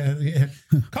okay. Yeah.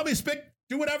 Call me a spick.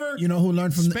 Do whatever. You know who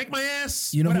learned from spank my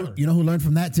ass? You know who learned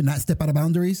from that to not step out of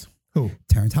boundaries? Who?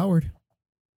 Terrence Howard.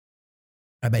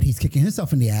 I bet he's kicking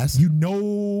himself in the ass. You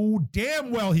know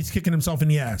damn well he's kicking himself in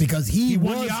the ass. Because he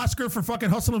won the Oscar for fucking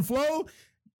Hustle and Flow,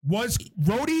 was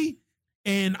Rhodey,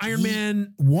 and Iron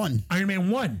Man 1. Iron Man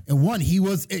 1. And 1. He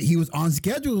was on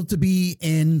schedule to be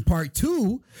in part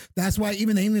 2. That's why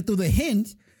even they threw the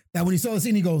hint that when he saw the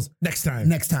scene, he goes, Next time.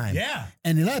 next time. Yeah.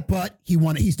 And in that, but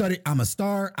he started, I'm a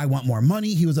star. I want more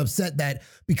money. He was upset that,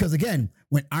 because again,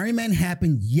 when Iron Man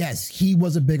happened, yes, he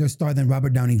was a bigger star than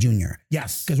Robert Downey Jr.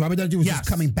 Yes. Because Robert Downey Jr. was just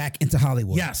coming back into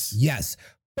Hollywood. Yes. Yes.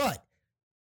 But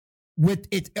with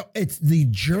it's the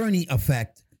journey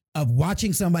effect of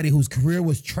watching somebody whose career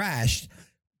was trashed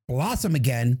blossom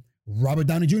again. Robert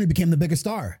Downey Jr. became the bigger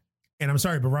star. And I'm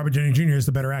sorry, but Robert Downey Jr. is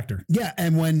the better actor. Yeah,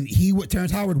 and when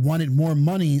Terrence Howard wanted more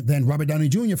money than Robert Downey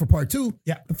Jr. for part 2,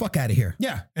 Yeah. the fuck out of here.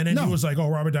 Yeah. And then he was like, oh,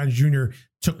 Robert Downey Jr.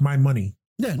 took my money.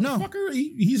 Yeah, no. Fucker,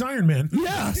 he's Iron Man.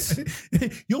 Yes.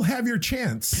 You'll have your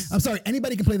chance. I'm sorry,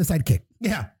 anybody can play the sidekick.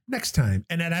 Yeah, next time.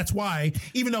 And that's why,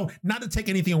 even though, not to take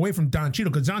anything away from Don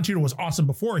Cheadle, because Don Cheadle was awesome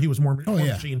before he was more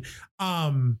machine.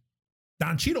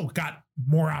 Don Cheadle got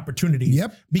more opportunities.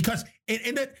 Yep. Because,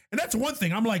 and that's one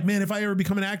thing. I'm like, man, if I ever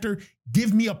become an actor,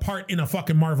 give me a part in a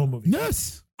fucking Marvel movie.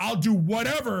 Yes. I'll do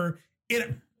whatever in a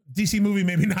DC movie,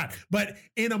 maybe not, but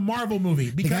in a Marvel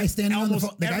movie. Because the guy standing on the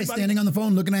phone, standing on the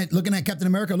phone, looking at Captain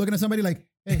America, looking at somebody like,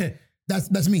 hey,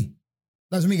 that's me.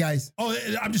 That's me, guys. Oh,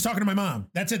 I'm just talking to my mom.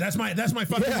 That's it. That's my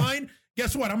fucking line.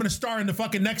 Guess what? I'm going to star in the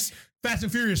fucking next Fast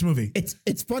and Furious movie.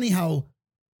 It's funny how,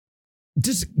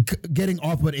 just getting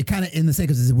off, but it kind of in the same,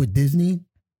 because with Disney,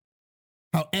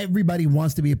 how everybody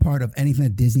wants to be a part of anything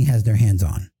that Disney has their hands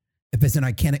on. If it's an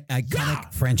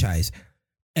iconic franchise.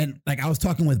 And like I was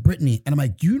talking with Brittany, and I'm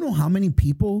like, do you know how many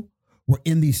people were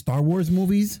in these Star Wars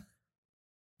movies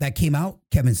that came out?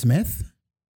 Kevin Smith,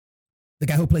 the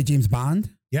guy who played James Bond.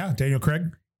 Yeah, Daniel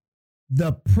Craig.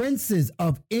 The princes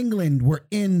of England were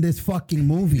in this fucking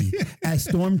movie as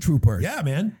stormtroopers. Yeah,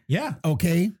 man. Yeah.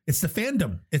 Okay. It's the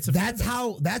fandom.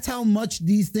 That's how much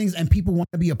these things, and people want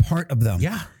to be a part of them.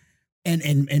 Yeah.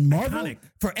 And Marvel, iconic.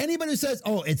 For anybody who says,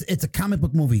 oh, it's a comic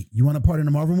book movie, you want a part in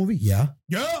a Marvel movie? Yeah.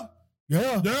 Yeah.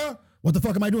 Yeah. Yeah. What the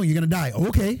fuck am I doing? You're gonna die.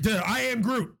 Okay. I am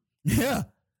Groot. Yeah.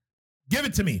 Give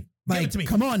it to me. Give it to me.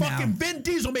 Come on fucking now. Vin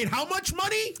Diesel made how much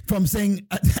money? From saying,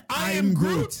 I am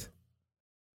Groot.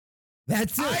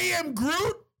 That's it. I am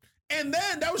Groot. And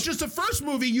then that was just the first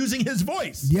movie using his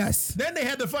voice. Yes. Then they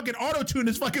had to fucking auto-tune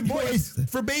his fucking voice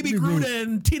for Baby Groot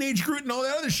and Teenage Groot and all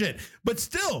that other shit. But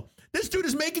still, this dude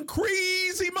is making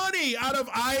crazy money out of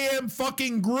I am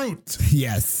fucking Groot.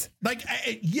 Yes. Like,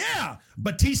 yeah.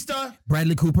 Batista.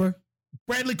 Bradley Cooper.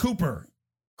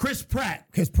 Chris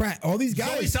Pratt, all these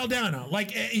guys. Zoe Saldana,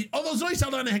 like, although Zoe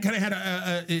Saldana kind of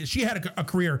had she had a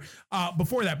career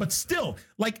before that, but still,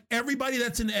 like everybody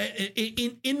that's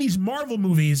in these Marvel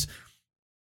movies,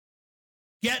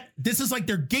 this is like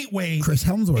their gateway. Chris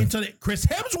Hemsworth. Chris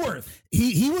Hemsworth.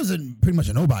 He was pretty much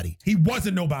a nobody. He was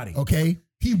a nobody. Okay.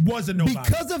 He was a nobody.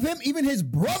 Because of him, even his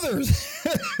brothers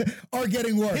are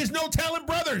getting work. His no talent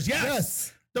brothers.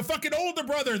 Yes. The fucking older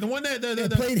brother, the one that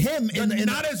played him in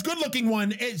not as good looking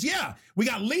one is we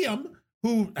got Liam,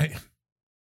 who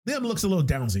Liam looks a little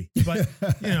downsy, but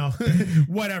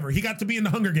whatever. He got to be in the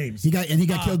Hunger Games. He got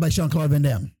killed by Jean-Claude Van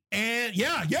Damme. And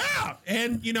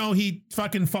and he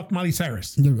fucking fucked Miley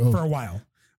Cyrus for a while.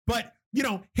 But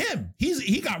him,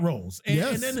 he got roles. And,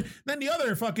 yes. and then the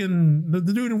other fucking the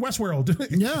dude in Westworld.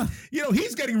 Yeah.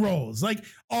 He's getting roles. Like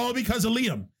all because of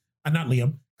Liam. Not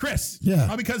Liam, Chris. Yeah.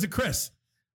 All because of Chris.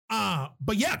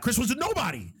 But yeah, Chris was a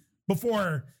nobody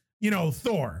before,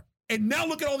 Thor. And now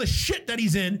look at all the shit that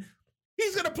he's in.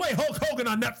 He's going to play Hulk Hogan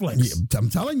on Netflix. Yeah, I'm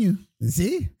telling you.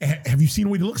 See? Have you seen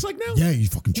what he looks like now? Yeah,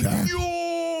 he's fucking jacked.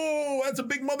 Yo, that's a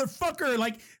big motherfucker.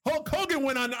 Like Hulk Hogan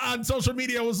went on social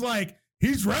media, was like,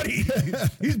 he's ready.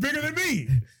 He's bigger than me.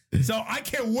 So I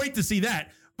can't wait to see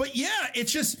that. But yeah,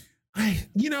 it's just,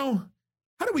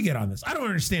 how do we get on this? I don't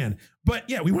understand. But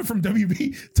yeah, we went from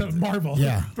WB to Marvel.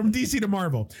 Yeah. From DC to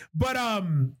Marvel. But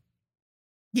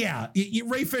yeah,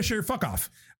 Ray Fisher, fuck off.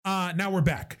 Now we're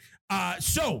back.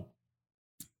 So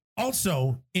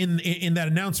also in that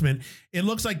announcement, it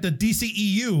looks like the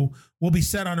DCEU will be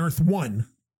set on Earth 1.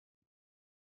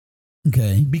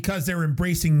 Okay. Because they're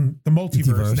embracing the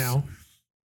multiverse now.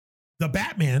 The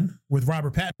Batman with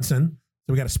Robert Pattinson, so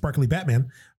we got a sparkly Batman,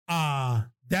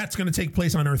 that's going to take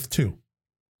place on Earth 2.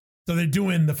 So they're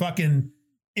doing the fucking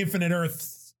Infinite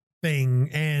Earth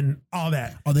thing and all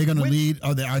that. Are they going to lead?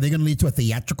 Are they going to lead to a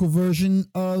theatrical version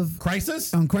of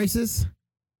Crisis? Crisis?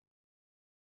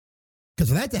 Because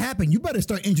for that to happen, you better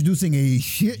start introducing a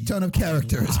shit ton of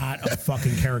characters. A lot of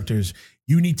fucking characters.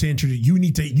 You need to introduce. You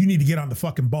need to get on the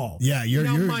fucking ball. Yeah, you're.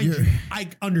 I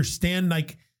understand,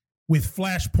 like with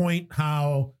Flashpoint,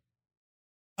 how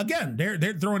again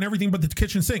they're throwing everything but the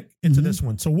kitchen sink into this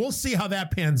one. So we'll see how that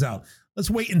pans out. Let's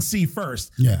wait and see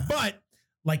first. Yeah. But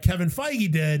like Kevin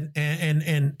Feige did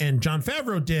and Jon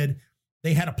Favreau did,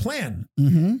 they had a plan.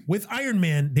 Mm-hmm. With Iron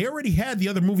Man, they already had the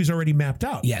other movies already mapped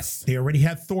out. Yes. They already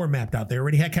had Thor mapped out. They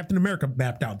already had Captain America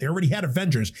mapped out. They already had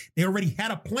Avengers. They already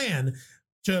had a plan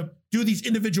to do these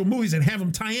individual movies and have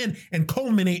them tie in and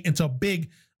culminate into a big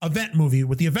event movie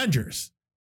with the Avengers.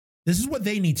 This is what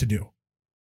they need to do.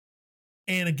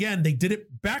 And again, they did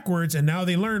it backwards, and now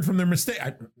they learned from their mistake.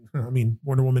 I mean,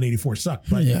 Wonder Woman 84 sucked,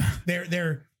 but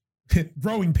they're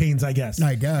growing pains, I guess.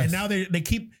 And now they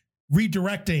keep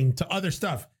redirecting to other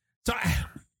stuff. So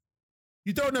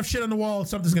you throw enough shit on the wall,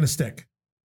 something's gonna stick.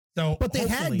 So, but they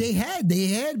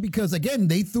had because again,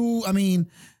 they threw. I mean,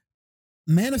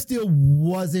 Man of Steel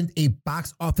wasn't a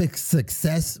box office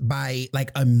success by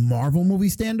like a Marvel movie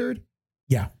standard.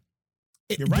 Yeah,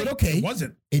 You're right. Did okay. It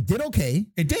wasn't. It did okay.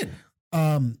 It did.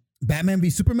 Batman v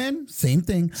Superman, same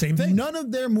thing. Same thing. None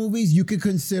of their movies you could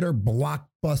consider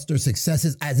blockbuster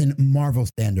successes as in Marvel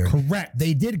standard. Correct.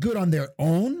 They did good on their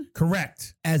own.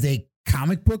 Correct. As a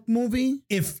comic book movie.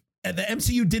 If the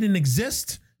MCU didn't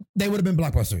exist, they would have been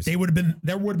blockbusters. There would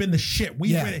have been the shit.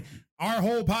 Our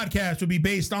whole podcast would be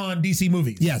based on DC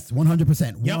movies. Yes,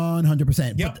 100%. Yep.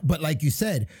 100%. Yep. But like you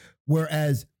said,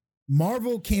 whereas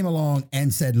Marvel came along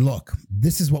and said, look,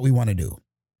 this is what we want to do.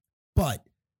 But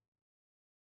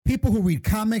people who read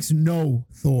comics know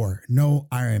Thor, know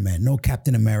Iron Man, know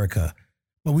Captain America.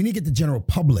 But we need to get the general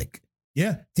public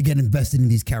to get invested in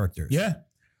these characters. Yeah.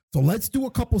 So let's do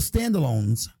a couple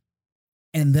standalones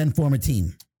and then form a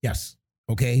team. Yes.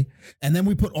 Okay. And then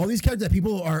we put all these characters that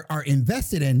people are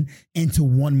invested in into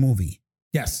one movie.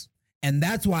 Yes. And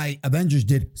that's why Avengers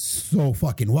did so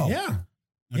fucking well. Yeah.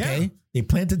 Okay. Yeah. They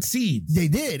planted seeds. They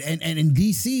did. And in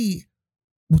DC,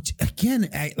 which again,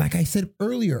 like I said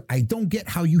earlier, I don't get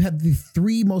how you have the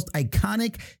three most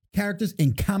iconic characters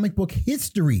in comic book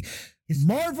history.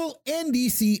 Marvel and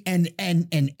DC and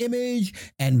Image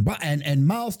and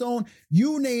Milestone.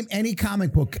 You name any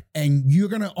comic book and you're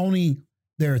going to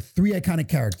there are three iconic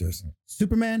characters: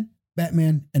 Superman,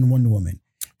 Batman, and Wonder Woman.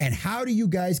 And how do you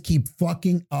guys keep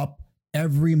fucking up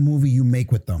every movie you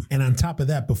make with them? And on top of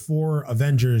that, before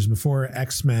Avengers, before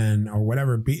X-Men or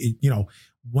whatever,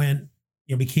 when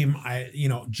became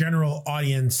general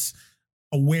audience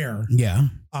aware,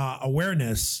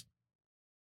 awareness,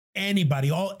 anybody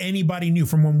knew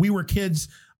from when we were kids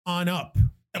on up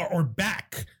or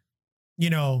back,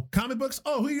 comic books.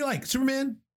 Oh, who you like?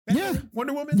 Superman? Batman,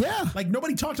 Wonder Woman? Yeah. Like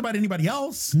nobody talked about anybody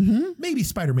else. Mm-hmm. Maybe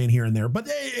Spider-Man here and there, but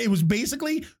it was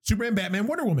basically Superman, Batman,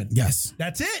 Wonder Woman. Yes.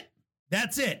 That's it.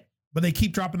 But they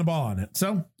keep dropping the ball on it.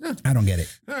 So I don't get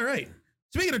it. All right.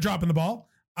 Speaking of dropping the ball,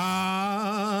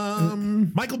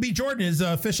 Michael B. Jordan is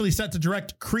officially set to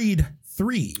direct Creed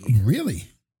 3. Really?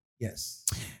 Yes.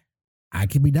 I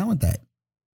could be down with that.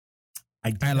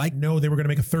 I know they were going to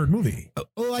make a third movie.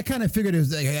 Oh, I kind of figured it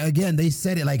was again. They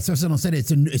said it like someone said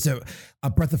it's a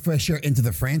breath of fresh air into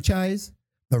the franchise,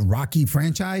 the Rocky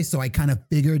franchise. So I kind of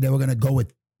figured they were going to go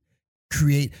with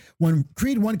when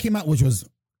Creed 1 came out, which was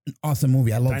an awesome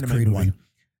movie. I loved Creed 1.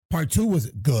 Part 2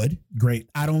 was good, great.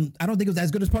 I don't think it was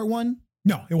as good as Part 1.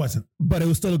 No, it wasn't. But it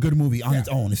was still a good movie on its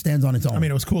own. It stands on its own. I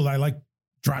mean, it was cool. I like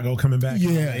Drago coming back.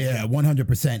 Yeah,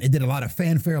 100%. It did a lot of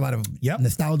fanfare, a lot of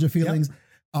nostalgia feelings.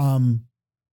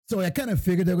 So I kind of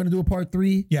figured they were going to do a part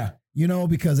 3. Yeah.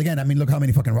 Because again, I mean, look how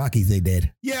many fucking Rockies they did.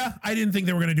 Yeah, I didn't think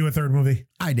they were going to do a third movie.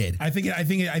 I did. I think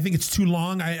it's too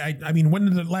long. I mean, when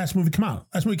did the last movie come out?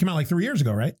 Last movie came out like 3 years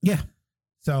ago, right? Yeah.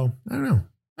 So I don't know.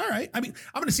 All right. I mean,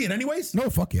 I'm going to see it anyways. No,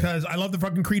 fuck yeah. Because I love the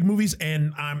fucking Creed movies,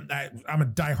 and I'm a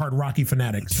diehard Rocky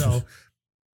fanatic. So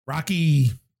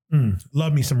Rocky,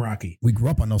 love me some Rocky. We grew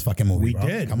up on those fucking movies. We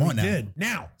did. Come on now. Did.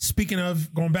 Now, speaking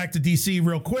of going back to DC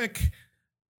real quick.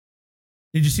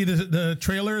 Did you see the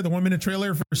trailer, the 1 minute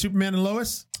trailer for Superman and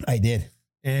Lois? I did.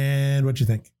 And what'd you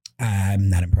think? I'm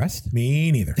not impressed.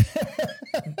 Me neither.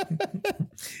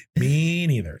 Me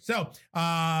neither. So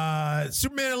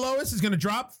Superman and Lois is going to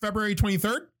drop February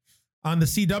 23rd on the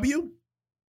CW.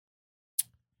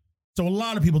 So a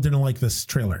lot of people didn't like this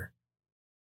trailer.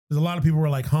 Because a lot of people were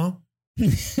like, huh?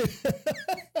 Like,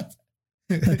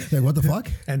 what the fuck?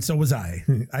 And so was I.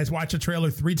 I watched the trailer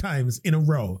 3 times in a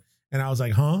row. And I was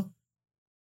like, huh?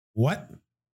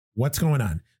 What's going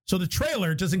on? So the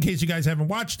trailer, just in case you guys haven't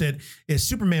watched it, is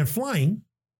Superman flying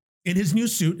in his new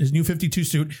suit, his new 52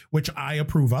 suit, which I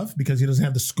approve of because he doesn't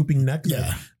have the scooping neck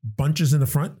that bunches in the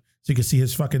front. So you can see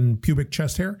his fucking pubic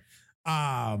chest hair.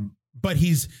 But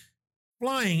he's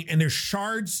flying and there's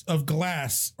shards of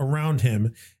glass around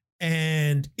him.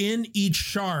 And in each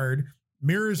shard,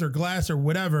 mirrors or glass or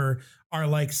whatever are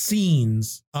like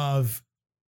scenes of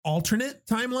alternate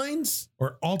timelines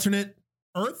or alternate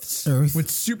Earths with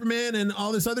Superman and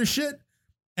all this other shit.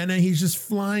 and then he's just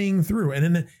flying through,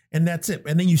 and that's it.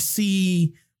 And then you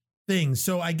see things.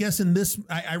 So I guess in this,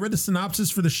 I read the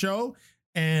synopsis for the show,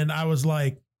 and I was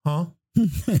like, huh?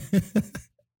 This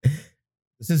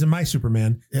isn't my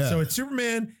Superman. Yeah. So it's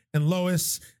Superman and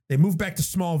Lois. They move back to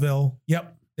Smallville.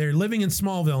 Yep. They're living in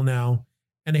Smallville now,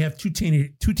 and they have two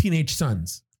teenage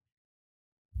sons.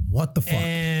 What the fuck?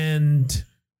 And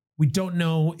we don't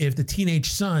know if the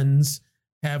teenage sons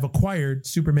have acquired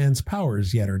Superman's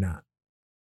powers yet or not.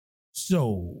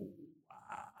 So,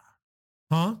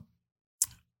 huh?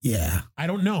 Yeah. I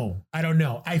don't know.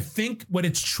 I think what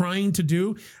it's trying to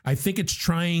do, I think it's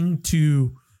trying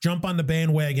to jump on the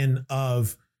bandwagon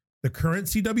of the current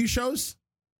CW shows,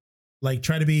 like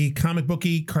try to be comic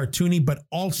booky, cartoony, but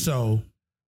also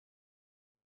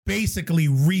basically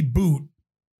reboot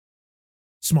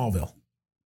Smallville.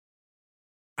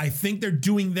 I think they're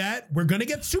doing that. We're going to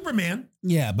get Superman.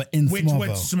 Yeah, but in which Smallville. what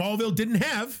Smallville didn't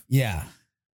have. Yeah.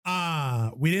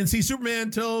 We didn't see Superman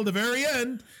till the very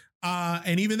end.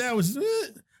 And even that was,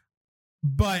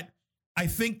 but I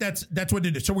think that's what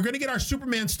it is. So we're going to get our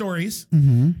Superman stories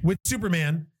with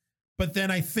Superman, but then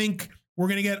I think we're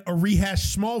going to get a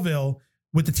rehash Smallville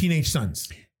with the teenage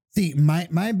sons. See,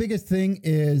 my biggest thing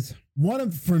is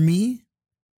for me,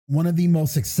 one of the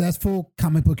most successful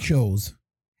comic book shows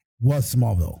was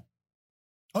Smallville.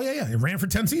 Oh yeah. It ran for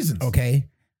 10 seasons. Okay.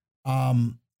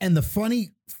 And the funny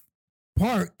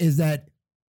part is that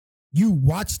you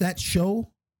watch that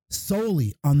show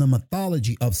solely on the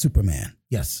mythology of Superman.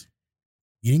 Yes.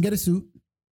 You didn't get a suit.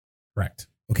 Correct.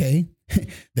 Okay.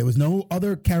 There was no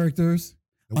other characters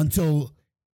until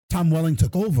Tom Welling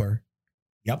took over.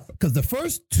 Yep. Because the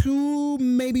first two,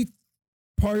 maybe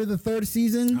part of the third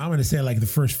season, I'm going to say like the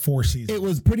first 4 seasons. it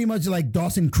was pretty much like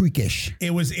Dawson Creek-ish.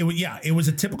 It was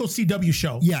a typical CW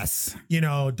show. Yes. You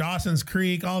know, Dawson's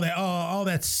Creek, all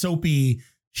that soapy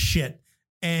shit.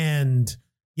 And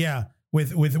yeah,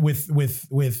 with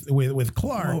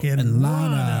Clark and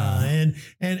Lana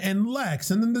and Lex,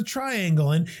 and then the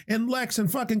triangle, and Lex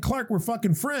and fucking Clark were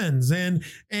fucking friends, and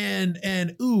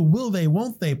ooh, will they,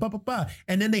 won't they,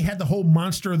 and then they had the whole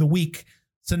Monster of the Week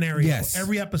scenario. Yes.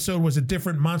 Every episode was a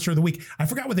different Monster of the Week. I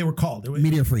forgot what they were called. It was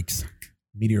Meteor Freaks.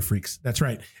 Meteor Freaks. That's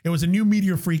right. It was a new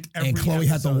Meteor Freak every And Chloe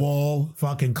episode. had the wall.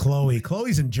 Fucking Chloe.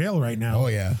 Chloe's in jail right now. Oh,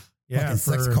 yeah. Yeah, Fucking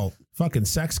sex cult. Fucking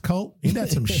sex cult. Ain't that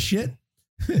some shit?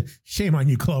 Shame on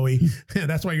you, Chloe.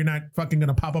 That's why you're not fucking going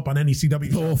to pop up on any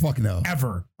CW show Oh, fucking no.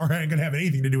 ever, or ain't going to have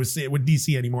anything to do with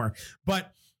DC anymore.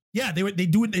 But yeah, they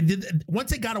did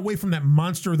once they got away from that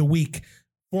Monster of the Week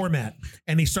format,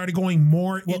 and they started going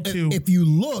more into. If you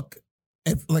look,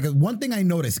 one thing I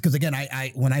noticed, because again,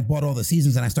 I when I bought all the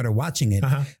seasons and I started watching it,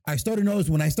 I started to notice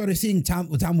when I started seeing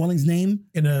Tom Welling's name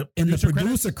in the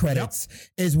producer credits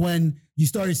is when you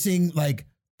started seeing like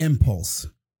Impulse.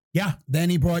 Yeah. Then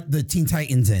he brought the Teen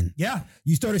Titans in. Yeah.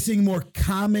 You started seeing more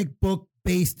comic book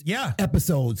based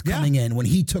episodes coming in when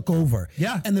he took over.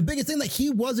 Yeah. And the biggest thing, like,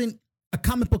 he wasn't a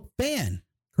comic book fan.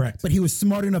 Correct. But he was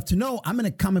smart enough to know I'm in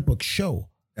a comic book show.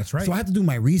 That's right. So I have to do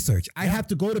my research. I have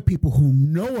to go to people who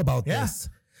know about this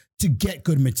to get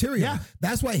good material. Yeah.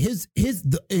 That's why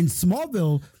in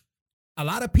Smallville, a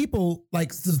lot of people,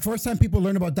 like, the first time people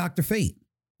learned about Dr. Fate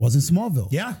was in Smallville.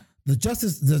 Yeah. The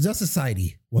Justice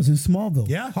Society was in Smallville.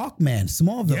 Yeah. Hawkman,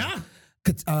 Smallville. Yeah.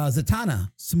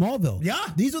 Zatanna, Smallville. Yeah.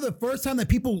 These are the first time that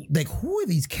people, like, who are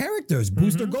these characters?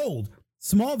 Booster Gold,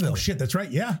 Smallville. Oh shit, that's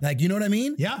right. Yeah. Like, you know what I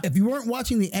mean? Yeah. If you weren't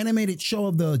watching the animated show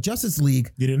of the Justice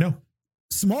League, You didn't know.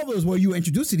 Smallville is where you were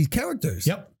introduced to these characters.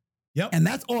 Yep. And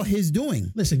that's all his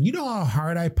doing. Listen, you know how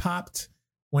hard I popped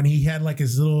when he had like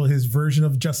his version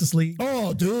of Justice League?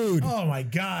 Oh, dude. Oh my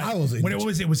God. I was when it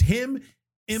was him,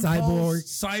 Impulse,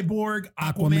 Cyborg,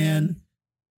 Aquaman.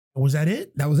 Was that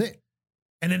it? That was it.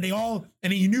 And then and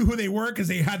then you knew who they were because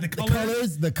they had the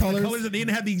colors. The colors. They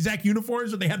didn't have the exact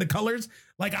uniforms, but they had the colors.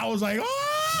 Like I was like,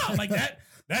 oh, like that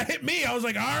hit me. I was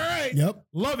like, all right. Yep.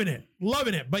 Loving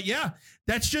it. But yeah,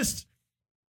 that's just,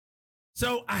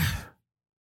 so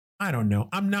I don't know.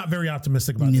 I'm not very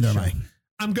optimistic about Neither this am show.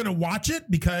 I. I'm going to watch it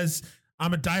because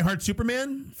I'm a diehard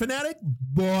Superman fanatic,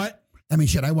 but I mean,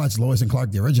 shit, I watched Lois and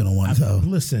Clark, the original one. So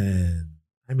listen,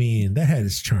 I mean, that had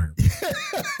its charm.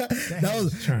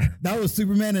 That was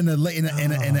Superman in a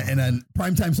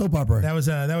primetime soap opera.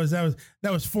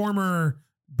 That was former,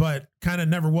 but kind of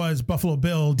never was Buffalo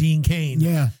Bill, Dean Cain.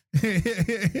 Yeah.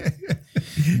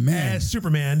 Man. As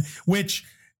Superman,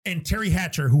 and Terry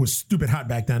Hatcher, who was stupid hot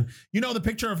back then. You know, the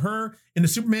picture of her in the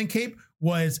Superman cape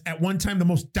was at one time the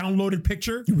most downloaded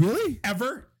picture really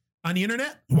ever on the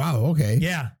internet. Wow. Okay.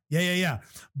 Yeah.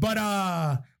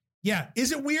 But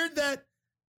is it weird that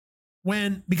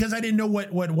because I didn't know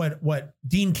what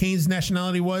Dean Cain's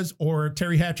nationality was or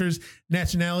Terry Hatcher's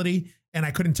nationality, and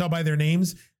I couldn't tell by their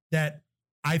names, that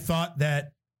I thought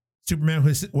that Superman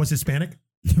was Hispanic.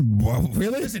 Well,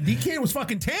 really? Listen, Dean Cain was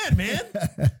fucking tan, man.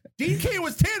 Dean Cain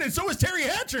was tan, and so was Terry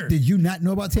Hatcher. Did you not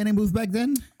know about tanning booths back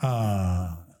then?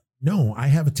 No, I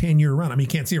have a tan year round. I mean, you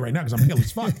can't see it right now because I'm pale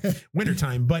as fuck.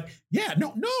 Wintertime. But yeah,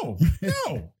 no,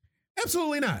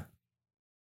 absolutely not.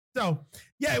 So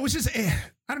yeah, it was just, I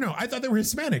don't know. I thought they were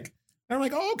Hispanic. And I'm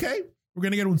like, oh, okay. We're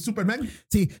going to get one Superman.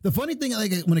 See, the funny thing,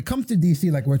 like when it comes to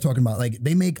DC, like we're talking about, like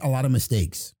they make a lot of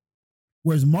mistakes.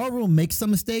 Whereas Marvel makes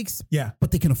some mistakes, yeah, but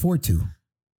they can afford to.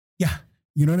 Yeah.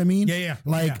 You know what I mean? Yeah.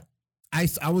 Like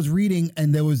I was reading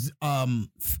and there was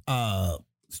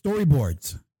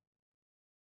storyboards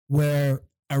where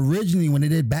originally when they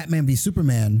did Batman v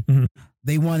Superman,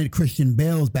 they wanted Christian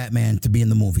Bale's Batman to be in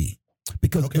the movie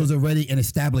because it was already an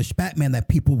established Batman that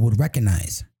people would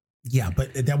recognize. Yeah,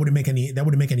 but that wouldn't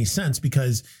make any sense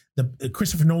because the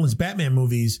Christopher Nolan's Batman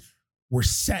movies were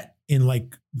set in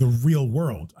like the real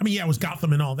world. I mean, yeah, it was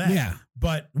Gotham and all that. Yeah.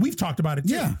 But we've talked about it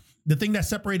too. Yeah. The thing that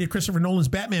separated Christopher Nolan's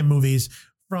Batman movies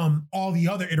from all the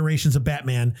other iterations of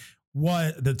Batman,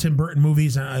 what the Tim Burton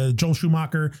movies, Joel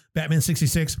Schumacher, Batman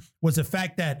 66, was the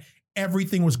fact that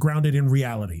everything was grounded in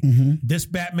reality. This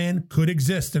Batman could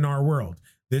exist in our world.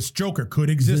 This Joker could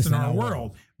exist in our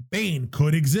world. Bane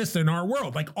could exist in our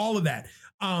world. Like all of that.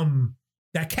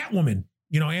 That Catwoman,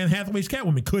 Anne Hathaway's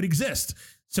Catwoman could exist.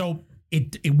 So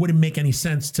it wouldn't make any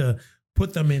sense to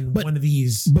put them in one of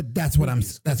these. But that's what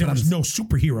movies. There was no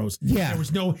superheroes. Yeah.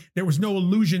 There was no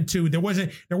allusion to, there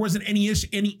wasn't any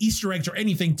Easter eggs or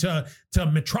anything to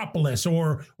Metropolis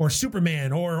or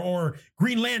Superman or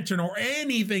Green Lantern or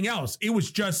anything else. It was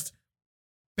just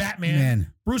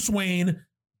Batman, Bruce Wayne.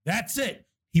 That's it.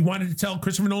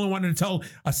 Christopher Nolan wanted to tell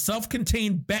a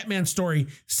self-contained Batman story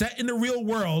set in the real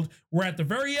world, where at the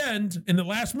very end, in the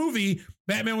last movie,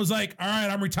 Batman was like, all right,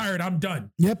 I'm retired. I'm done.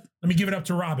 Yep. Let me give it up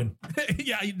to Robin.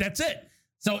 Yeah, that's it.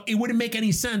 So it wouldn't make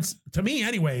any sense to me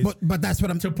anyways. But that's what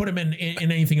I'm... To put him in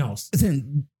anything else.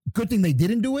 Listen, good thing they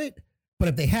didn't do it. But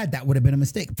if they had, that would have been a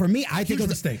mistake. For me, I think it was a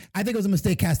mistake. I think it was a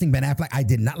mistake casting Ben Affleck. I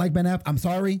did not like Ben Affleck. I'm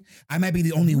sorry. I might be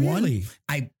the only one.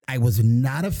 I was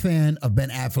not a fan of Ben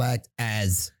Affleck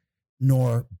as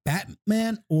nor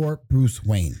Batman or Bruce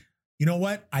Wayne. You know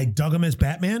what? I dug him as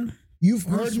Batman. You've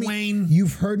heard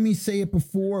me say it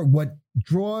before. What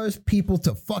draws people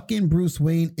to fucking Bruce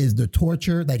Wayne is the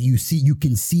torture that you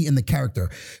can see in the character.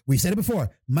 We've said it before.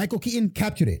 Michael Keaton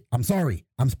captured it. I'm sorry.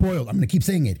 I'm spoiled. I'm going to keep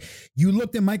saying it. You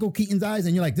looked in Michael Keaton's eyes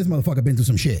and you're like, this motherfucker been through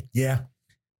some shit. Yeah.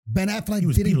 Ben Affleck he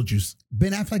was Beetlejuice.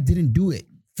 Ben Affleck didn't do it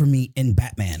for me in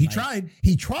Batman. He tried.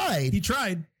 He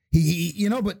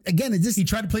but again, he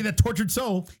tried to play that tortured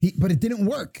soul, but it didn't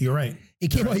work. You're right. You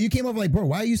came over like, bro,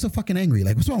 why are you so fucking angry?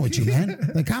 Like, what's wrong with you,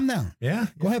 man? Like, calm down. Yeah.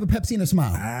 Go have a Pepsi and a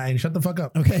smile. And shut the fuck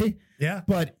up. Okay. Yeah.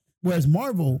 But whereas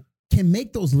Marvel can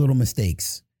make those little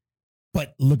mistakes,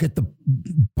 but look at the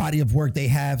body of work they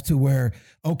have to where,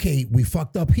 okay, we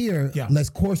fucked up here. Yeah. Let's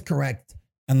course correct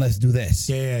and let's do this.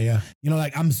 Yeah.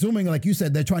 Like I'm assuming, like you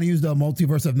said, they're trying to use the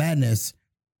multiverse of madness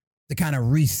to kind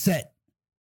of reset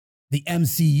the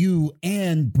MCU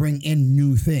and bring in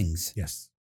new things. Yes.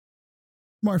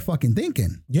 Smart fucking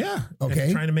thinking. Yeah. Okay.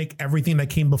 And trying to make everything that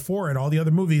came before it, all the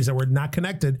other movies that were not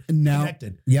connected.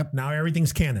 Yep. Now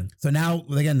everything's canon. So now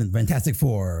again, the Fantastic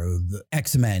Four, the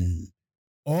X-Men,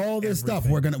 all this stuff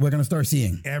we're gonna start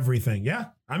seeing. Everything. Yeah.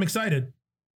 I'm excited.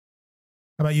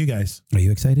 How about you guys? Are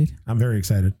you excited? I'm very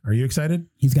excited. Are you excited?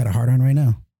 He's got a heart on right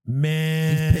now.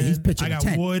 Man. He's pitching I got a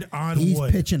tent. wood on He's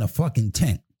wood. pitching a fucking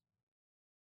tent.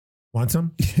 Want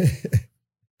some?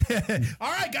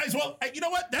 All right, guys. Well, you know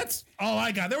what? That's all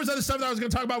I got. There was other stuff that I was going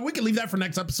to talk about. We can leave that for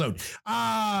next episode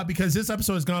because this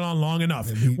episode has gone on long enough.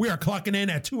 We are clocking in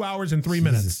at 2 hours and 3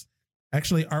 minutes.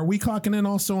 Actually, are we clocking in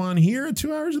also on here at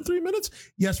 2 hours and 3 minutes?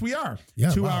 Yes, we are. Yeah,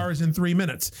 2 hours and 3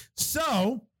 minutes.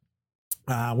 So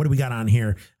what do we got on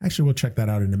here? Actually, we'll check that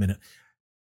out in a minute.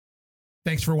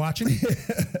 Thanks for watching.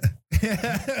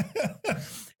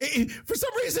 For some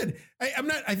reason,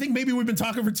 I think maybe we've been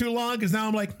talking for too long because now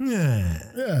I'm like,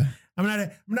 yeah.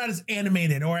 I'm not as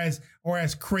animated or as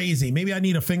crazy. Maybe I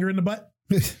need a finger in the butt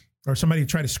or somebody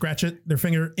try to scratch their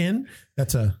finger in.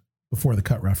 That's a before the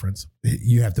cut reference.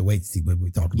 You have to wait to see what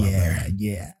we talk about.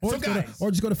 Yeah. Or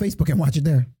just go to Facebook and watch it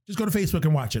there. Just go to Facebook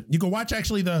and watch it. You can watch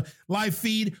actually the live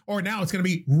feed, or now it's going to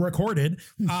be recorded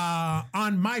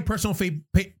on my personal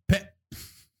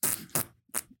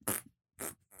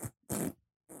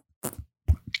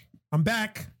I'm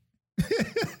back.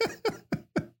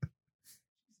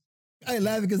 I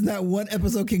laugh because not one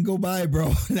episode can go by,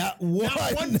 bro. Not one.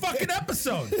 Not one fucking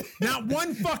episode. Not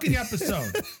one fucking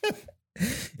episode.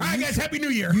 All right, guys. Happy New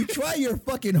Year. You try your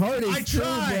fucking hardest. I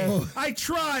try. Too, bro. I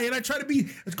try, and I try to be.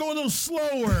 Let's go a little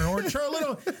slower, or try a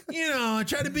little. I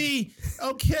try to be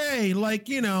okay. Like,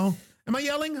 am I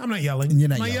yelling? I'm not yelling. You're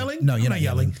not Am I yelling. yelling? No, you're I'm not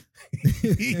yelling.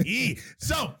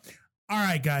 So, all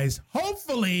right, guys.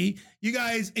 Hopefully, you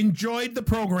guys enjoyed the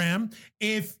program.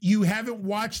 If you haven't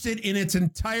watched it in its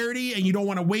entirety and you don't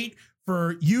want to wait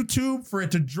for YouTube for it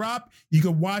to drop, you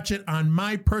can watch it on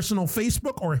my personal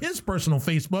Facebook or his personal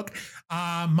Facebook.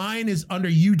 Mine is under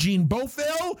Eugene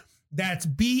Bofill. That's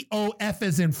B-O-F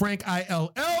as in Frank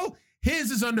I-L-L.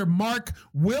 His is under Mark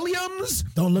Williams.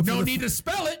 Don't look. No need to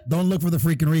spell it. Don't look for the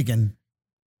freaking Rican.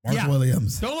 Mark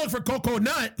Williams. Don't look for Coco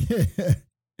Nut.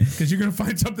 Because you're going to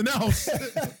find something else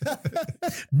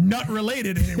nut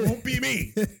related, and it won't be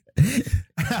me.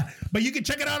 But you can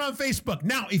check it out on Facebook.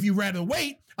 Now, if you rather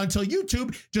wait until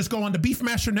YouTube, just go on the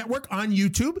Beefmaster Network on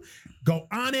YouTube. Go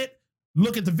on it.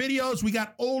 Look at the videos. We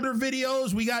got older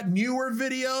videos. We got newer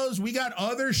videos. We got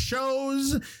other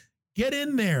shows. Get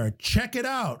in there. Check it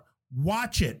out.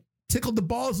 Watch it. Tickle the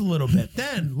balls a little bit.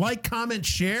 Then like, comment,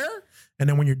 share. And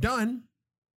then when you're done,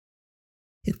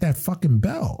 hit that fucking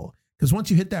bell. Because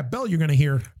once you hit that bell, you're going to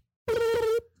hear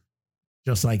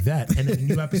just like that. And then a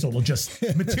new episode will just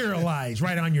materialize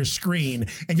right on your screen.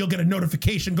 And you'll get a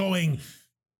notification going,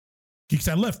 Geeks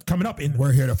That Lift coming up in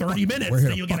We're here to 30 minutes. We're here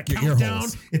Then to you'll get a fuck your countdown.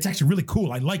 earholes. It's actually really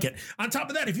cool. I like it. On top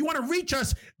of that, if you want to reach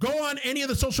us, go on any of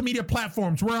the social media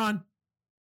platforms. We're on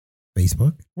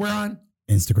Facebook. We're on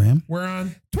Instagram. We're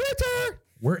on Twitter.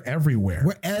 We're everywhere.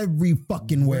 We're every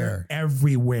fucking where. We're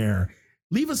everywhere.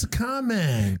 Leave us a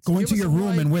comment. Go into your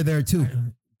room and we're there too.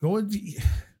 Go into...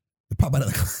 Pop out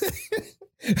of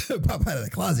the pop out of the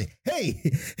closet. Hey.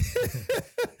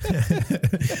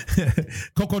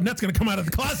 Coco Nut's gonna come out of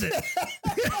the closet.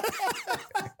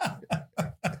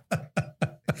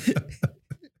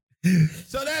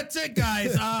 So that's it,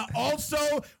 guys. Also,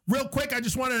 real quick, I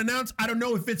just want to announce, I don't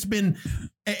know if it's been,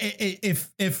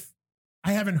 if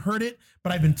I haven't heard it,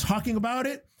 but I've been talking about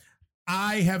it.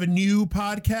 I have a new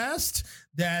podcast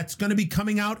that's going to be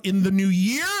coming out in the new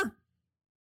year.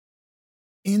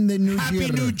 In the new Happy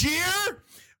year. New Year.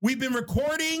 We've been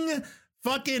recording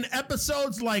fucking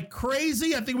episodes like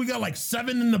crazy. I think we got like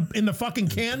 7 in the fucking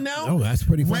can now. Oh, that's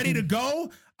pretty fucking... Ready to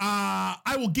go.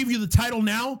 I will give you the title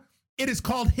now. It is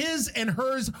called His and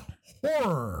Hers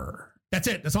Horror. That's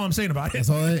it. That's all I'm saying about it. That's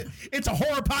all it. It's a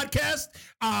horror podcast.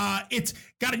 It's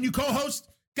got a new co-host,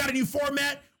 got a new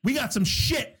format. We got some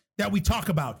shit that we talk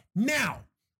about. Now,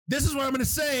 this is what I'm going to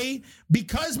say.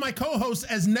 Because my co-host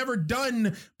has never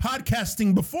done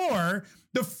podcasting before,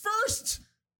 the first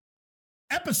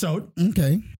episode,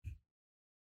 okay,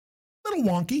 a little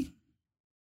wonky,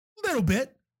 a little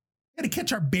bit. Got to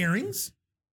catch our bearings.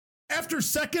 After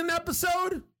second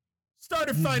episode,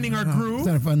 started finding our groove.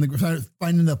 Started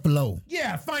finding the flow.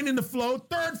 Yeah, finding the flow.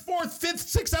 Third, fourth, fifth,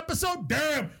 sixth episode.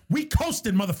 Damn, we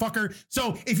coasted, motherfucker.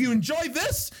 So if you enjoy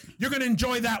this, you're going to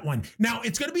enjoy that one. Now,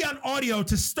 it's going to be on audio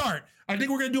to start. I think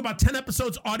we're going to do about 10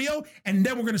 episodes audio, and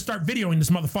then we're going to start videoing this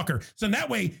motherfucker. So that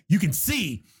way you can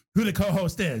see who the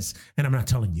co-host is. And I'm not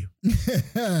telling you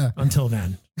until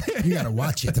then. You got to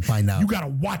watch it to find out. You got to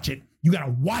watch it. You got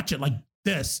to watch it like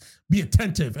this. Be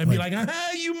attentive and be like,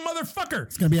 hey, you motherfucker.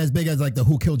 It's going to be as big as like the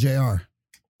Who Killed JR.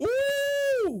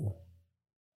 Ooh.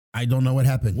 I don't know what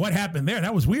happened. What happened there?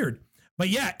 That was weird. But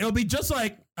yeah, it'll be just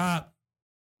like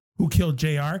Who Killed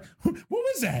JR? What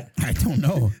was that? I don't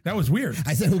know. That was weird.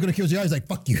 I said, who gonna kill JR? He's like,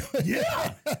 fuck you.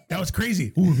 Yeah. That was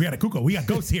crazy. Ooh, we got a cuckoo. We got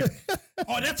ghosts here.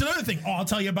 Oh, that's another thing. Oh, I'll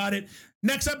tell you about it.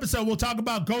 Next episode, we'll talk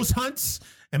about ghost hunts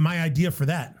and my idea for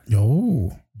that.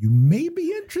 Oh. You may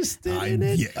be interested in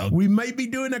it. Yeah. We might be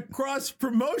doing a cross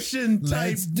promotion type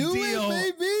Let's do deal.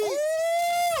 it, baby.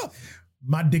 Ooh.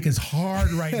 My dick is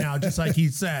hard right now, just like he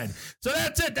said. So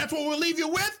that's it. That's what we'll leave you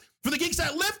with. For the Geeks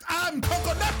That Lift, I'm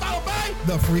Coco Nut, followed by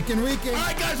The Freaking Weekend. All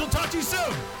right, guys, we'll talk to you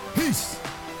soon. Peace.